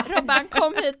 Robban,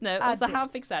 kom hit nu. Och så han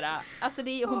fick så här, alltså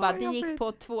hon bara, det gick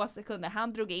på 2 sekunder.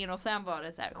 Han drog in och sen var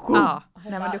det så här.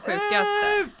 Nej, men det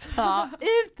sjukaste.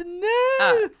 Ut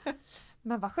nu!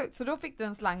 Men vad sjukt. Så då fick du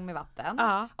en slang med vatten.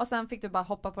 Och sen fick du bara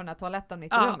hoppa på den här toaletten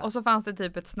mitt i rummet. Och så fanns det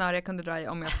typ ett snöre jag kunde dra i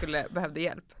om jag behövde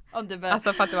hjälp. Om du bara...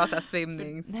 Alltså för att det var så här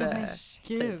svimnings...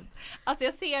 Gud. Alltså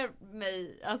jag ser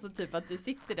mig, alltså typ att du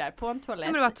sitter där på en toalett.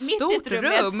 Nej, men det var ett mitt i stort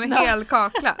rum rum, helt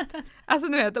kaklat. Alltså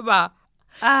nu vet jag bara...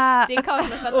 det är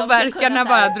kaklat för att och verkarna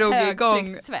bara drog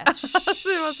igång. Alltså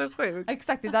det var så sjukt.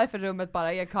 Exakt, det är därför rummet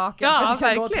bara är kakat. Ja, det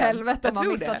kan gå åt verkligen. helvete om man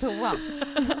Jag missar tror toan.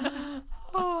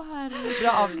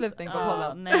 Bra avslutning på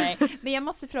podden. Nej, men jag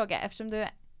måste fråga, eftersom du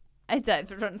inte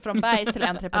från bergs till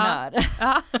entreprenör.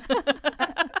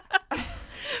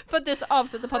 För att du så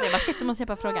avslutar på det, jag bara shit, då måste jag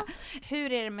bara fråga.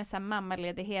 Hur är det med så här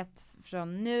mammaledighet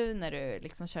från nu när du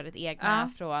liksom kör ditt egna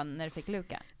från när du fick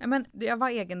Luka? Ja, men jag var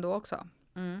egen då också.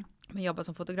 Men jobbade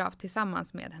som fotograf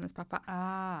tillsammans med hennes pappa.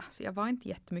 Så jag var inte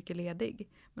jättemycket ledig.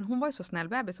 Men hon var ju så snäll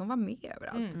bebis, hon var med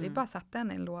överallt. Vi bara satte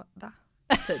henne i en låda.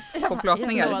 Typ, på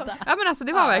plåtningar. Ja men alltså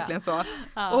det var verkligen så.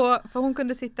 Och för hon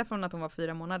kunde sitta från att hon var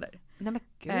 4 månader. Nej, men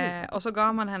gud. Och så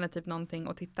gav man henne typ någonting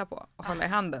att titta på och hålla i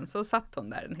handen. Så satt hon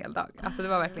där en hel dag. Alltså det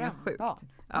var verkligen sjukt.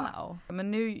 Wow.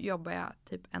 Men nu jobbar jag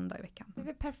typ en dag i veckan. Det är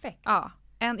väl perfekt. Ja.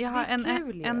 Jag har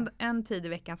kul, en tid i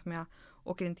veckan som jag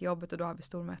åker in till jobbet och då har vi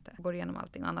stormöte. Går igenom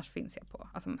allting och annars finns jag på.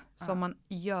 Alltså, som man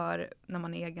gör när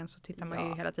man är egen så tittar man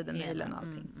ju hela tiden mejlen och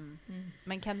allting.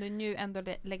 Men kan du nu ändå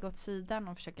lägga åt sidan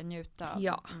och försöka njuta av?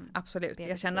 Ja, absolut.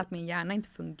 Jag känner att min hjärna inte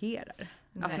fungerar.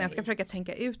 Alltså när jag ska försöka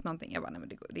tänka ut någonting, jag bara, nej men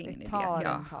det är ingen idé att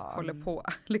jag håller på.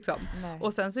 Liksom.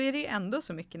 Och sen så är det ju ändå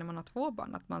så mycket när man har 2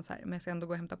 barn att man så här, men jag ska ändå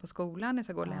gå och hämta på skolan, jag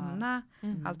ska gå och lämna,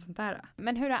 allt sånt där.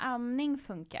 Men hur har amning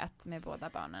funkat med båda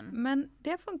barnen? Men det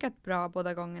har funkat bra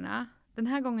båda gångerna. Den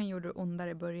här gången gjorde det ondare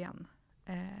i början,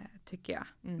 tycker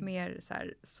jag. Mer så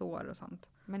här sår och sånt.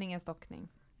 Men ingen stockning?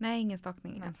 Nej, ingen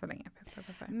stockning än så länge.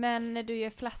 Men när du gör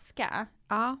flaska,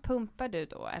 pumpar du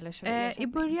då? Eller så i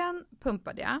början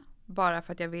pumpade jag. Bara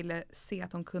för att jag ville se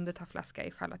att hon kunde ta flaska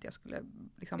ifall att jag skulle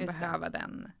liksom behöva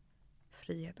den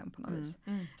friheten på något vis.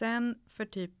 Sen för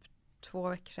typ 2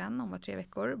 veckor sedan, om var 3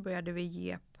 veckor, började vi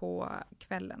ge på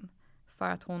kvällen. För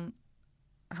att hon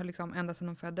har liksom ända sedan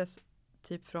hon föddes,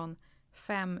 typ från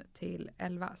 5 till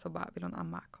 11 så bara vill hon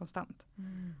amma konstant.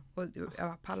 Och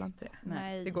jag pallar inte det.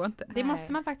 Nej. Det går inte. Det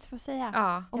måste man faktiskt få säga.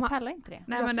 Ja. Jag pallar inte det.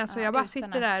 Nej men alltså jag bara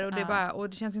sitter där och det bara, och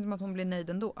det känns inte som att hon blir nöjd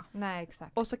ändå. Nej,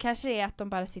 exakt. Och så kanske det är att de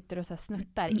bara sitter och så här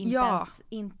snuttar,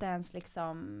 inte ens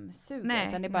liksom suger. Nej,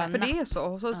 utan det är bara för det är så.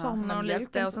 Och så somnar hon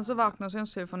lite och sen så vaknar hon och så är hon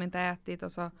sur för hon inte ätit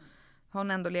och så har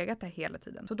hon ändå legat där hela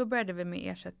tiden. Så då började vi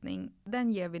med ersättning.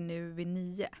 Den ger vi nu vid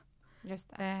 9. Just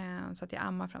det. Så att jag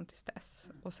ammar fram till dess.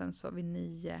 Och sen så vid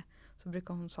 9 så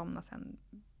brukar hon somna sen.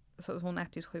 Så hon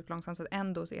äter ju sjukt långsamt. Så att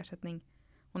en dos ersättning,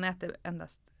 hon äter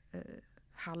endast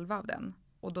halva av den.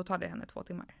 Och då tar det henne 2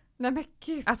 timmar. Nej men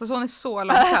gud. Alltså så hon är så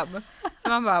långsam. Så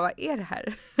man bara, vad är det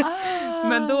här?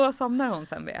 Men då somnar hon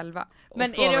sen vid 11. Men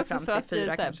är det också så att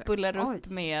du så bullar upp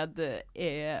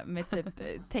med typ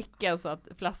täcke så att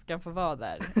flaskan får vara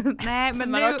där? Nej,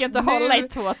 men man orkar inte hålla i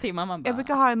 2 timmar. Man bara... Jag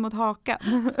brukar ha den mot hakan.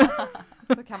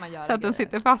 Så kan man göra. Så att den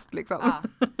sitter fast liksom. Ja.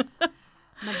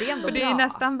 Men det är ändå för bra. det är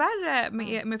nästan värre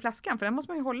med flaskan, för den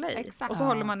måste man ju hålla i. Exakt. Och så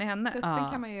håller man i henne. Putten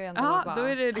kan man ju ändå bara då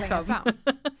är det liksom fram.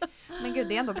 Men gud,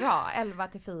 det är ändå bra. 11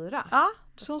 till 4. Ja,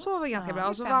 så hon sover ganska bra.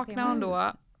 Och så vaknar hon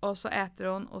då och så äter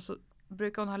hon och så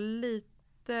brukar hon ha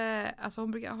lite, alltså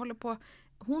hon brukar hålla på.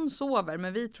 Hon sover,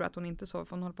 men vi tror att hon inte sover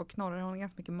för hon håller på och knorrar. Hon har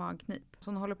ganska mycket magknip.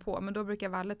 Så hon håller på, men då brukar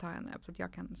Valle ta henne så att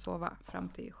jag kan sova fram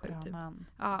till 7 typ.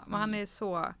 Ja, men han är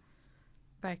så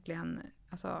verkligen,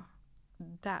 alltså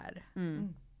där.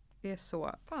 Det är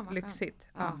så lyxigt.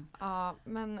 Ja,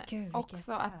 men gud,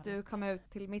 också att du kom ut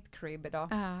till mitt crib idag.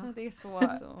 Det är så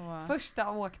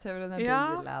första åkturen med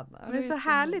bilen. Det är så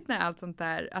härligt när allt sånt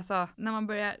där, alltså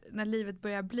när livet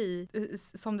börjar bli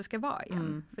som det ska vara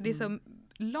igen. För det är så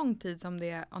lång tid som det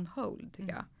är on hold,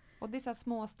 tycker jag. Och det är så här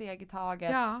små steg i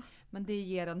taget. Men det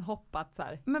ger en hopp att så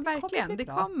här, men verkligen, det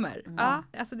kommer. Ja,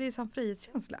 alltså det är som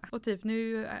frihetskänsla. Och typ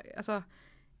nu, alltså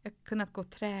jag har kunnat gå och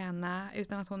träna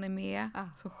utan att hon är med.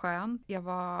 Så skönt. Jag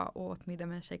var och åt middag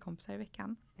med en tjejkompisar i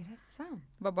veckan. Är det sant?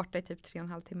 Var borta i typ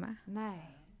 3,5 timme.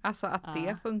 Nej. Alltså att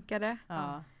det funkade.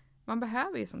 Man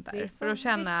behöver ju sånt där för att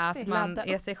känna viktigt. att man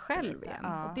är sig själv igen.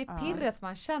 Och det är pirret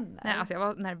man känner. Nej, alltså jag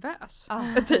var nervös.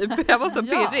 Typ. Jag var så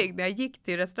pirrig när jag gick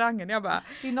till restaurangen. Jag bara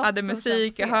hade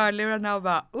musik i hörlurarna och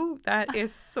bara, det här är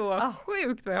så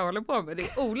sjukt vad jag håller på med. Det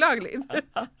är olagligt.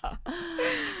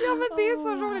 Ja, men det är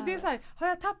så roligt. Det är så här, har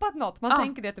jag tappat något? Man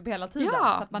tänker det typ hela tiden.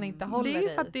 För att man inte håller i. Det är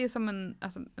ju för att det är som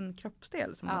en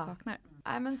kroppsdel som man saknar.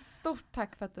 Nej, men stort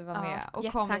tack för att du var med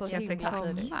och kom så himla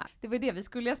tidigt. Det var det, vi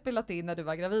skulle ha spelat in när du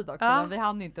var gravid också, men vi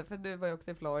hann inte för du var ju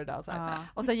också i Florida och så här.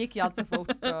 Och sen gick ju allt så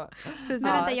fort. Men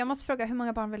vänta, jag måste fråga, hur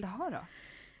många barn vill du ha då?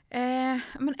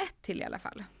 Men 1 till i alla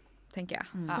fall, tänker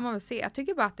jag. Så får man väl se. Jag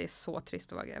tycker bara att det är så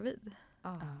trist att vara gravid.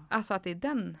 Alltså att det är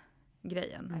den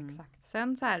grejen. Exakt.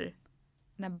 Sen så här,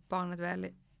 när barnet väl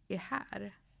är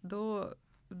här, då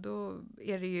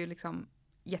är det ju liksom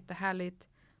jättehärligt.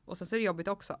 Och sen så är det jobbigt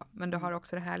också. Men du har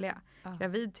också det härliga.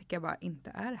 Gravid tycker jag bara inte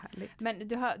är härligt. Men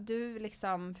du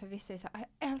liksom, för vissa är så här,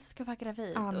 jag älskar att vara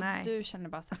gravid. Och du känner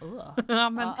bara så här, ja,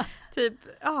 men typ,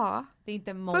 Det är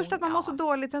inte först att man mår så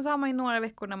dåligt. Sen så har man ju några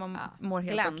veckor när man mår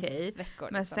helt okej.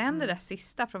 Men liksom. Sen det där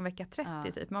sista från vecka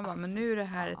 30 typ. Man bara, men nu är det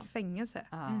här ett fängelse.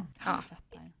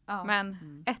 Men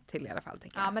ett till i alla fall,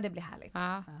 tänker jag. Ja, men det blir härligt.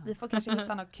 Vi får kanske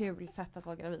hitta något kul sätt att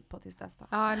vara gravid på tills dess då.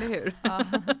 Ja, eller hur?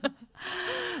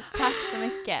 Tack så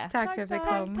mycket. Tack för att jag fick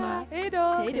komma. Hej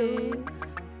då.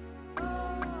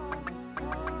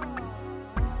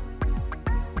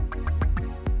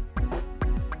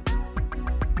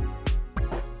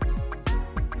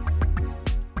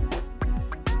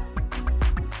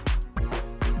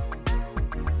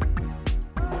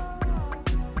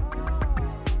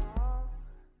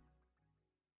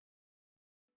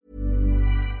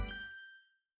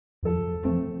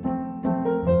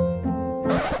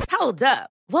 Hold up.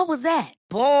 What was that?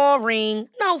 Boring.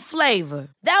 No flavor.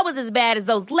 That was as bad as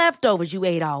those leftovers you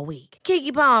ate all week.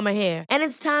 Keke Palmer here, and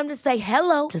it's time to say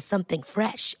hello to something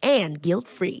fresh and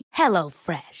guilt-free. Hello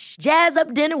Fresh. Jazz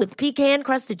up dinner with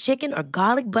pecan-crusted chicken or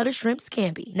garlic butter shrimp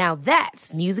scampi. Now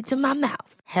that's music to my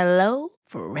mouth. Hello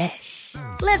Fresh.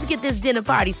 Let's get this dinner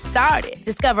party started.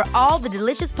 Discover all the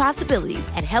delicious possibilities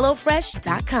at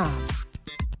hellofresh.com.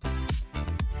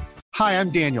 Hi, I'm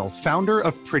Daniel, founder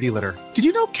of Pretty Litter. Did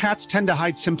you know cats tend to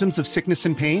hide symptoms of sickness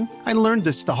and pain? I learned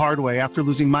this the hard way after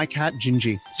losing my cat,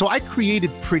 Gingy. So I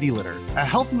created Pretty Litter, a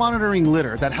health monitoring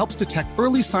litter that helps detect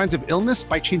early signs of illness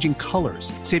by changing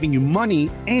colors, saving you money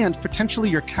and potentially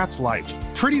your cat's life.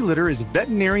 Pretty Litter is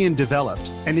veterinarian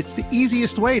developed, and it's the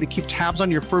easiest way to keep tabs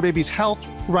on your fur baby's health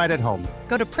right at home.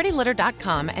 Go to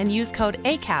prettylitter.com and use code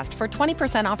ACAST for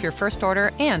 20% off your first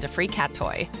order and a free cat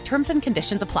toy. Terms and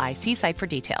conditions apply. See site for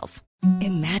details.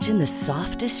 Imagine the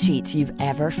softest sheets you've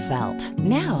ever felt.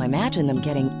 Now imagine them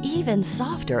getting even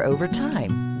softer over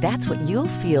time. That's what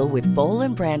you'll feel with Boll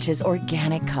 & Branch's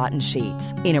organic cotton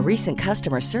sheets. In a recent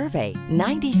customer survey,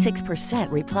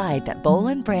 96% replied that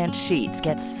Boll & Branch sheets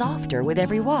get softer with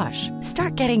every wash.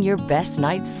 Start getting your best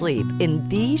night's sleep in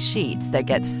these sheets that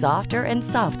get softer and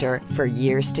softer for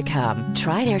years to come.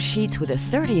 Try their sheets with a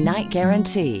 30-night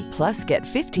guarantee. Plus, get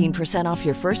 15% off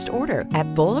your first order at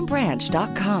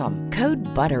bollandbranch.com. Code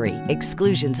BUTTERY.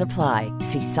 Exclusions apply.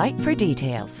 See site for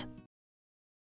details.